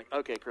thinking like,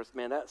 okay, Chris,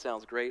 man, that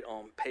sounds great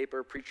on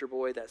paper, preacher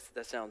boy,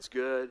 that sounds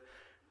good.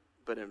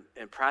 But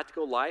in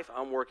practical life,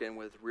 I'm working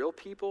with real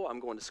people,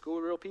 I'm going to school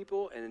with real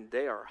people, and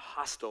they are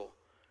hostile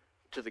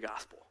to the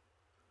gospel.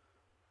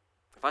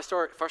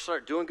 If I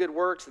start doing good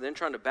works and then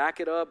trying to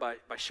back it up by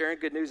sharing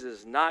good news,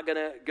 this is not going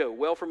to go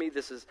well for me.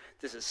 This is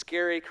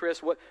scary,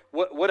 Chris.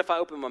 What if I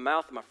open my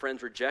mouth and my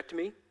friends reject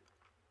me?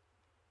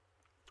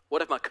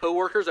 What if my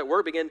coworkers at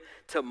work begin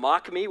to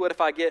mock me? What if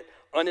I get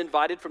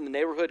uninvited from the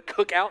neighborhood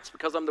cookouts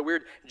because I'm the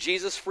weird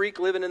Jesus freak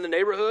living in the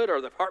neighborhood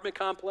or the apartment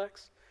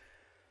complex?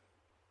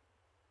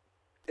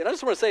 And I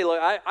just want to say, look,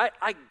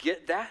 I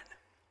get that.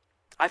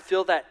 I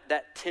feel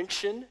that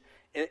tension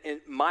in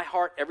my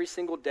heart every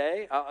single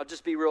day. I'll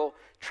just be real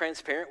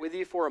transparent with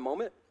you for a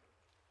moment.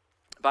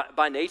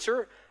 By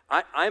nature,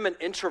 I'm an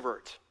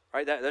introvert,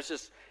 right?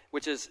 It's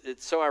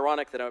so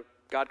ironic that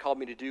God called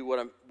me to do what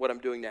I'm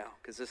doing now,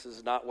 because this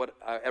is not what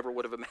I ever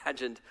would have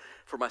imagined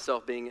for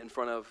myself, being in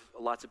front of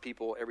lots of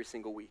people every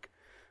single week.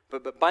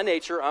 But by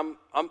nature, I'm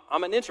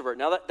an introvert.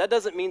 Now, that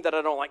doesn't mean that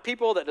I don't like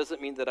people. That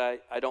doesn't mean that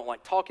I don't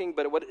like talking.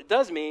 But what it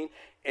does mean,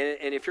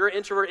 and if you're an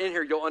introvert in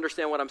here, you'll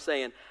understand what I'm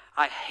saying,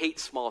 I hate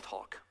small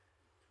talk,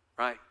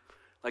 right?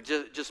 Like,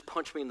 just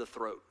punch me in the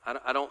throat.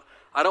 I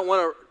don't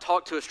want to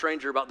talk to a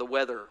stranger about the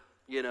weather,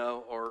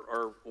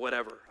 or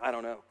whatever. I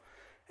don't know.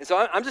 And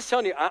so I'm just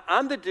telling you,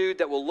 I'm the dude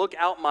that will look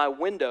out my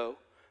window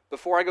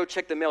before I go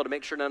check the mail to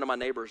make sure none of my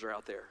neighbors are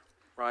out there,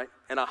 right?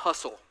 And I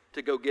hustle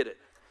to go get it.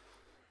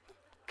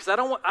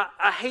 Because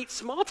I hate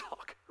small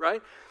talk,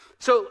 right?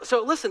 So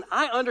listen,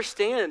 I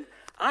understand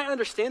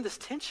this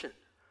tension.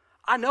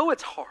 I know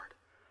it's hard.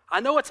 I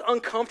know it's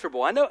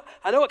uncomfortable. I know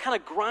it kind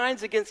of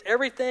grinds against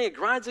everything. It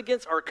grinds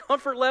against our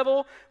comfort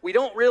level. We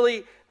don't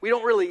really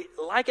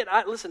like it.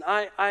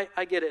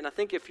 I get it. And I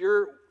think if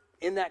you're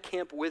in that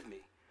camp with me,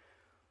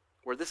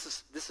 where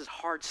this is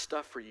hard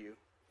stuff for you,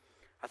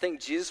 I think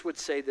Jesus would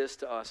say this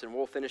to us, and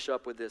we'll finish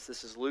up with this.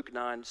 This is Luke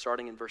 9,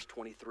 starting in verse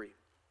 23.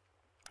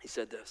 He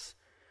said this,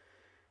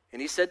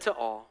 and he said to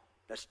all,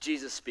 that's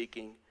Jesus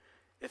speaking,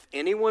 if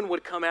anyone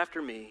would come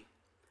after me,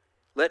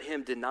 let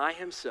him deny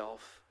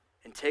himself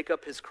and take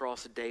up his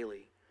cross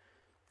daily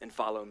and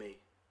follow me.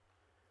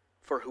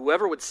 For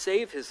whoever would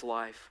save his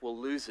life will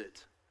lose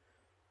it,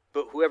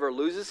 but whoever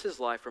loses his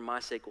life for my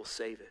sake will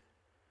save it.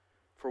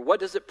 For what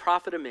does it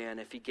profit a man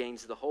if he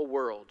gains the whole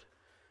world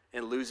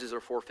and loses or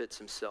forfeits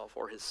himself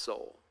or his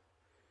soul?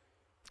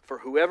 For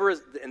whoever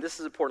is, and this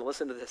is important,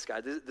 listen to this,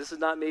 guy. This is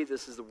not me,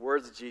 this is the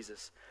words of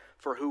Jesus.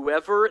 For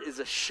whoever is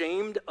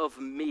ashamed of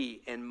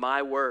me and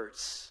my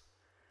words,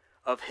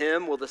 of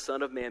him will the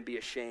Son of Man be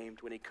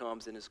ashamed when he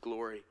comes in his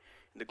glory,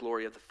 in the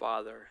glory of the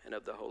Father and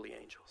of the holy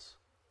angels.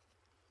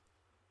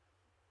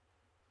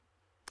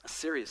 That's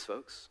serious,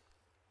 folks.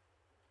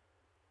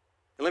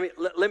 And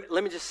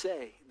let me just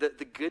say,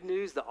 the good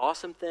news, the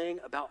awesome thing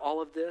about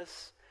all of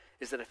this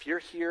is that if you're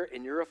here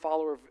and you're a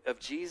follower of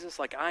Jesus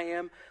like I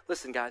am,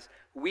 listen, guys,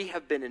 we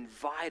have been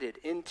invited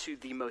into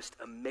the most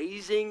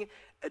amazing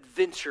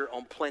adventure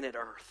on planet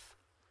Earth.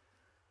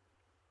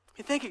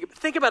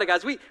 Think about it,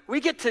 guys. We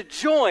get to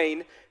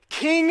join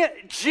King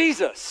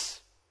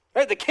Jesus,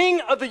 right? The King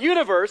of the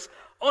universe,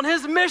 on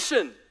his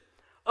mission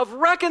of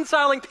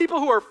reconciling people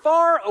who are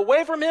far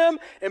away from him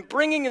and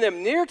bringing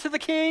them near to the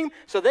King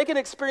so they can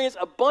experience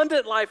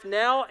abundant life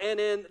now and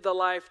in the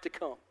life to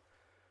come.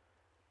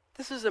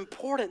 This is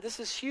important. This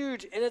is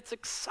huge. And it's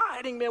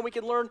exciting, man. We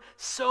can learn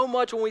so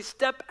much when we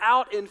step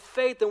out in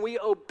faith and we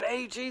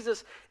obey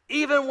Jesus,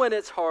 even when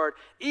it's hard,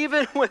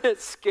 even when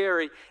it's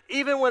scary,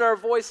 even when our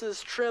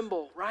voices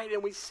tremble, right?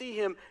 And we see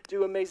him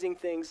do amazing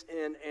things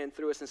in and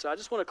through us. And so I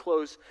just want to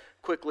close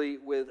quickly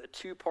with a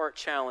two-part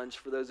challenge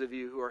for those of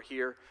you who are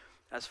here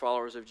as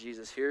followers of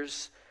Jesus.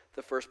 Here's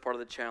the first part of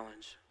the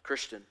challenge.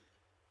 Christian,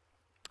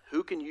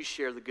 who can you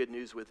share the good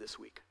news with this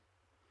week?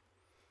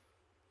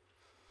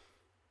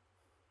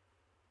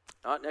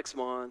 Not next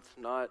month,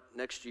 not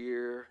next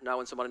year, not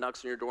when somebody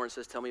knocks on your door and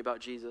says, tell me about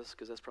Jesus,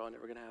 because that's probably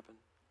never going to happen.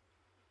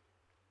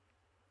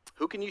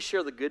 Who can you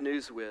share the good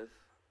news with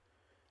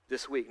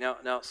this week?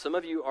 Now, some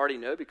of you already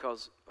know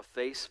because a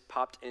face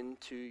popped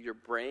into your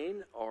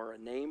brain or a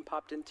name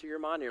popped into your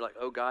mind. And you're like,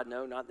 oh God,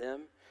 no, not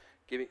them.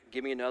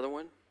 Give me another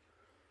one.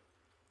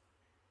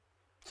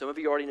 Some of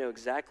you already know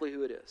exactly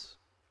who it is.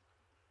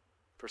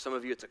 For some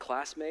of you, it's a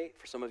classmate.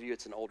 For some of you,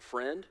 it's an old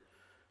friend.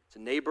 It's a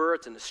neighbor.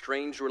 It's an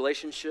estranged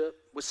relationship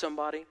with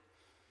somebody.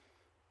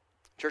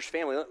 Church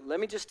family, let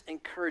me just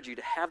encourage you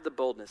to have the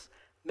boldness.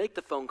 Make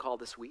the phone call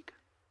this week.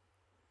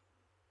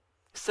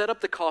 Set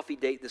up the coffee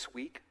date this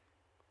week.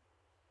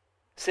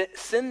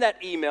 Send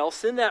that email.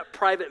 Send that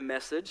private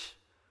message.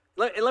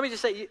 And let me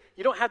just say,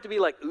 you don't have to be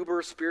like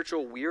uber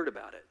spiritual weird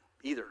about it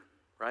either,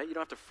 right? You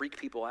don't have to freak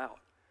people out.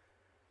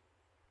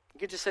 You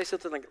could just say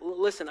something like,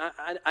 listen,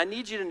 I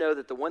need you to know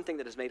that the one thing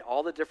that has made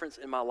all the difference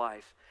in my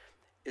life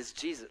is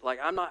Jesus. Like,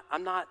 I'm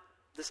not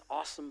this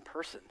awesome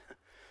person.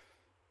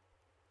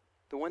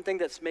 The one thing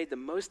that's made the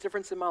most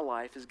difference in my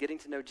life is getting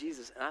to know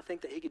Jesus, and I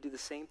think that he could do the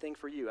same thing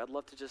for you. I'd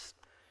love to just,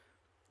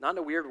 not in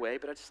a weird way,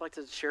 but I'd just like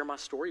to share my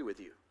story with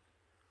you.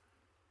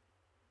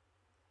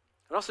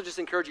 I'd also just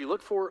encourage you,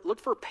 look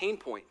for pain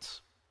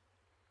points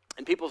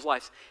in people's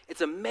lives.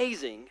 It's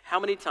amazing how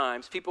many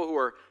times people who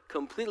are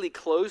completely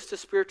closed to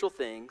spiritual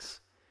things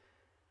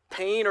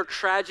pain or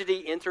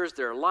tragedy enters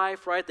their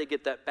life, right? They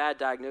get that bad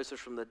diagnosis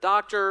from the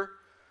doctor.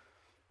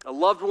 A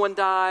loved one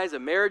dies, a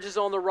marriage is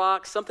on the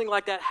rocks, something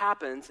like that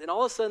happens, and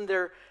all of a sudden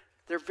they're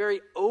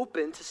very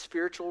open to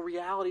spiritual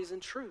realities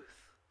and truth.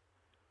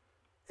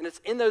 And it's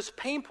in those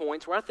pain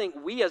points where I think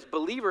we as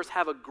believers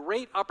have a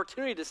great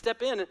opportunity to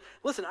step in. And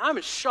listen,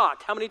 I'm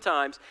shocked how many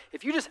times,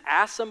 if you just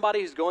ask somebody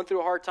who's going through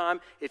a hard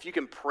time, if you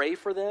can pray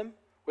for them,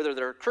 whether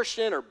they're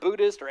Christian or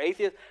Buddhist or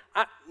atheist,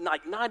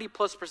 like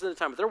 90+% of the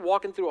time, if they're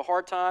walking through a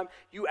hard time,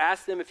 you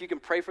ask them if you can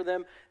pray for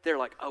them, they're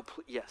like, oh,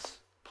 yes,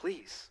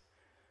 please.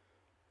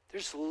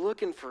 They're just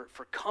looking for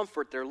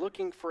comfort. They're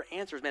looking for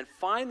answers. Man,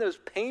 find those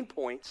pain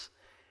points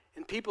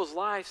in people's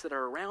lives that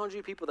are around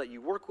you, people that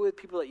you work with,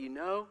 people that you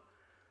know.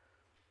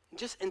 And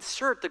just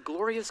insert the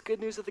glorious good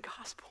news of the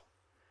gospel.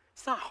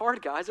 It's not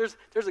hard, guys.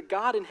 There's a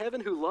God in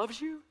heaven who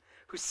loves you,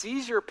 who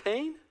sees your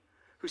pain,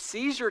 who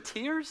sees your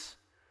tears.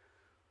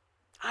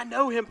 I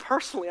know him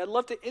personally. I'd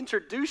love to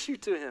introduce you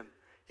to him.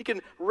 He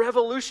can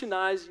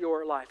revolutionize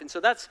your life. And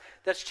so that's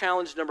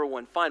challenge number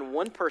one. Find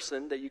one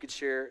person that you could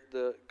share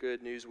the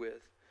good news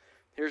with.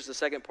 Here's the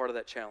second part of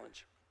that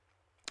challenge.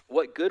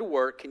 What good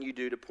work can you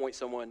do to point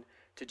someone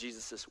to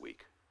Jesus this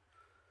week?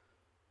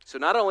 So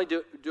not only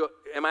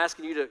am I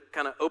asking you to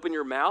kind of open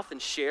your mouth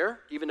and share,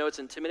 even though it's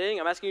intimidating,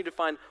 I'm asking you to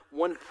find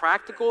one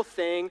practical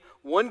thing,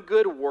 one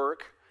good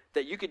work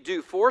that you could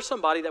do for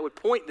somebody that would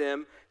point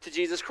them to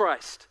Jesus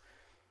Christ.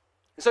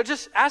 And so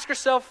just ask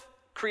yourself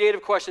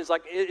creative questions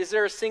like, is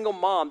there a single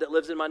mom that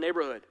lives in my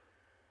neighborhood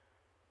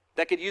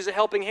that could use a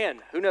helping hand?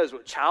 Who knows,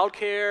 what,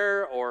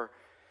 childcare, or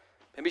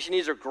maybe she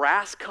needs her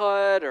grass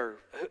cut, or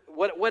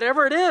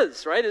whatever it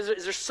is, right? Is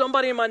there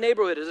somebody in my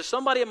neighborhood? Is there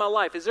somebody in my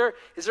life? Is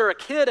there a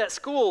kid at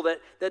school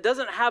that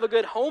doesn't have a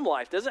good home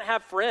life, doesn't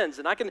have friends,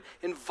 and I can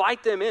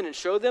invite them in and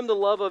show them the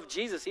love of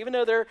Jesus, even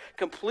though they're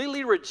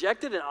completely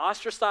rejected and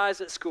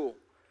ostracized at school?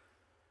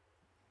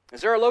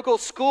 Is there a local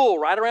school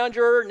right around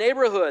your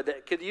neighborhood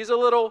that could use a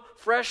little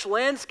fresh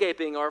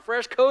landscaping or a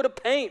fresh coat of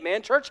paint?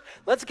 Man, church,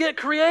 let's get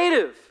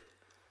creative.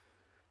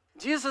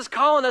 Jesus is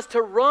calling us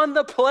to run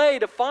the play,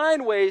 to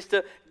find ways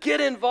to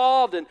get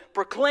involved and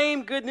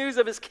proclaim good news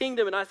of his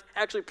kingdom and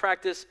actually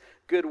practice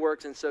good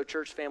works. And so,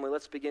 church family,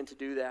 let's begin to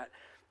do that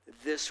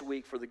this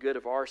week for the good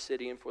of our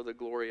city and for the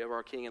glory of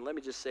our King. And let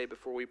me just say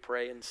before we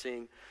pray and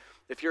sing,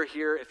 if you're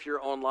here, if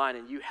you're online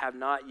and you have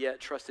not yet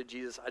trusted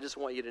Jesus, I just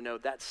want you to know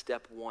that's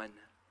step one.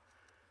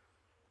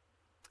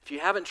 If you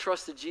haven't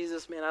trusted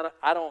Jesus, man,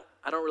 I don't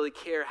really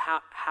care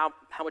how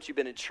much you've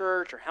been in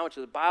church or how much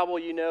of the Bible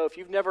you know. If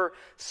you've never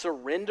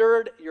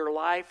surrendered your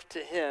life to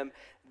him,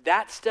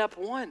 that's step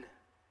one.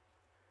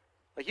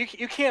 Like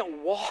you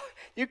can't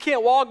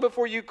walk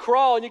before you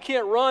crawl, and you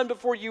can't run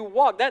before you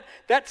walk.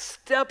 That's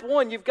step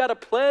one. You've got to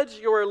pledge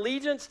your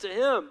allegiance to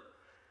him.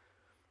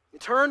 You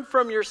turn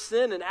from your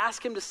sin and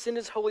ask him to send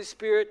his Holy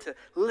Spirit to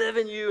live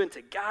in you and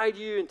to guide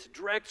you and to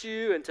direct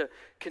you and to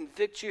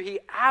convict you. He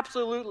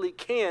absolutely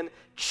can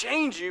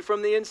change you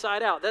from the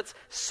inside out. That's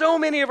so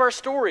many of our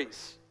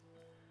stories.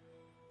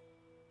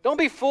 Don't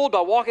be fooled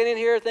by walking in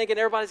here thinking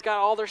everybody's got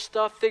all their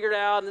stuff figured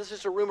out and this is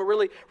just a room of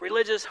really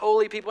religious,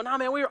 holy people. No,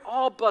 man, we are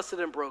all busted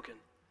and broken.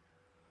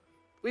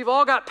 We've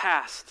all got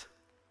past.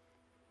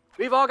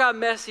 We've all got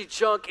messy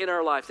junk in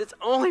our lives. It's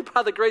only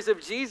by the grace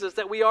of Jesus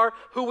that we are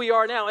who we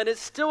are now. And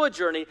it's still a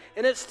journey,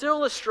 and it's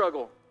still a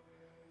struggle.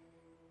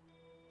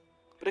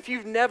 But if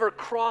you've never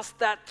crossed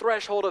that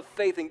threshold of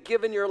faith and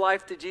given your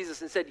life to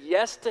Jesus and said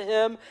yes to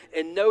him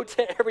and no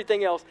to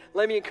everything else,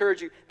 let me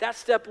encourage you, that's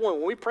step one.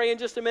 When we pray in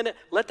just a minute,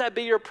 let that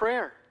be your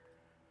prayer.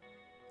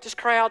 Just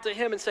cry out to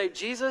him and say,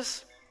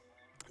 Jesus,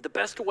 the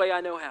best way I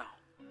know how.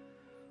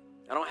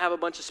 I don't have a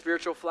bunch of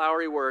spiritual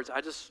flowery words.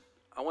 I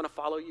want to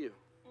follow you.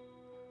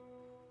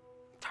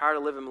 Tired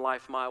of living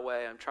life my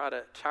way. I'm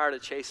tired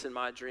of chasing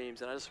my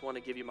dreams, and I just want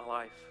to give you my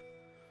life.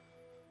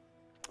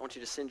 I want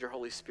you to send your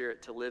Holy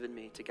Spirit to live in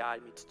me, to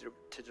guide me,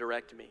 to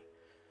direct me.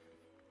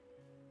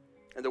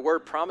 And the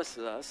word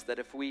promises us that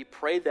if we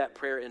pray that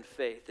prayer in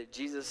faith, that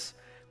Jesus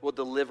will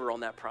deliver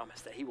on that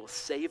promise, that he will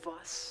save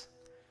us,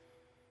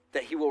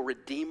 that he will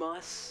redeem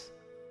us,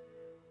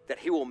 that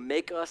he will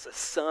make us a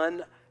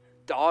son,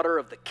 daughter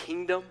of the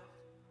kingdom,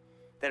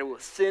 that it will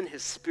send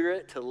his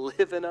Spirit to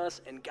live in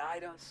us and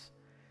guide us.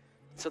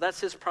 So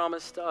that's his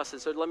promise to us.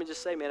 And so let me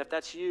just say, man, if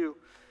that's you,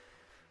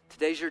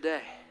 today's your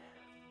day.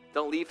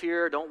 Don't leave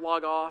here. Don't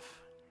log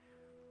off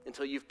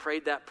until you've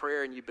prayed that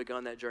prayer and you've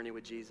begun that journey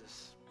with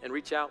Jesus. And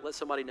reach out. Let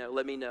somebody know.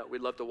 Let me know.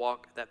 We'd love to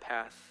walk that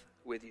path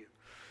with you.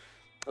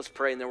 Let's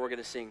pray, and then we're going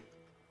to sing.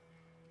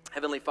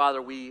 Heavenly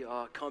Father, we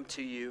come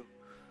to you.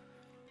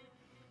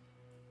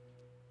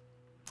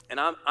 And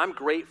I'm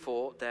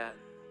grateful that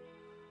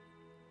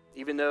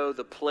even though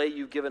the play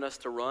you've given us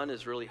to run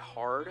is really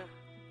hard,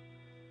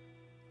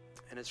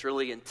 and it's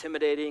really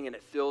intimidating, and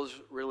it feels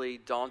really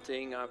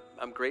daunting,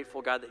 I'm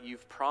grateful, God, that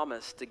you've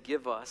promised to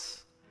give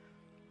us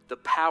the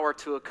power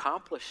to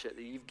accomplish it.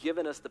 That you've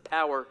given us the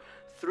power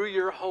through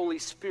your Holy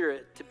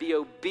Spirit to be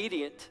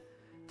obedient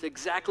to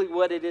exactly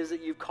what it is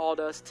that you've called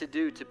us to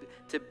do,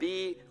 to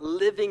be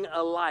living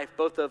a life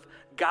both of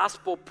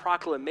gospel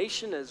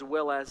proclamation as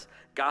well as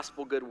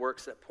gospel good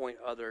works that point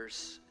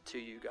others to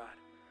you, God.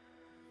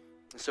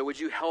 And so would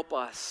you help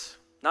us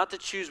not to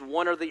choose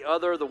one or the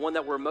other, the one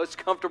that we're most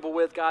comfortable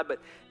with, God, but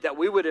that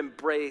we would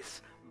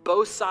embrace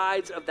both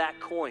sides of that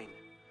coin,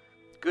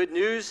 good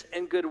news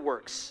and good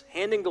works,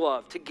 hand in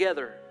glove,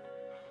 together.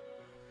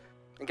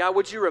 And God,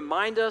 would you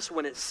remind us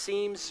when it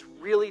seems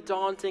really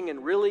daunting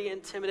and really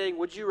intimidating,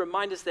 would you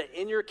remind us that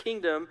in your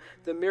kingdom,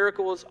 the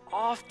miracle is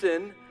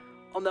often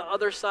on the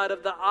other side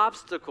of the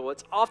obstacle.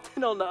 It's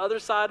often on the other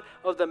side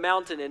of the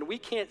mountain, and we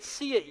can't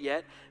see it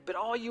yet, but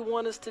all you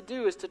want us to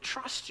do is to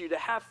trust you, to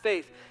have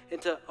faith,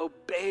 and to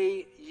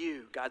obey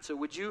you, God. So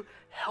would you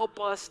help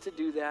us to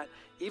do that,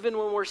 even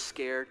when we're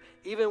scared,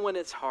 even when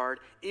it's hard,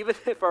 even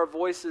if our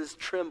voices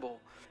tremble.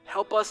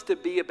 Help us to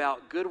be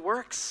about good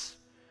works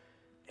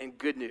and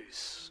good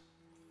news.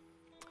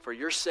 For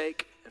your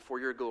sake and for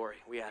your glory,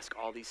 we ask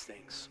all these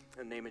things.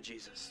 In the name of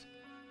Jesus,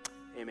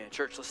 amen.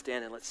 Church, let's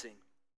stand and let's sing.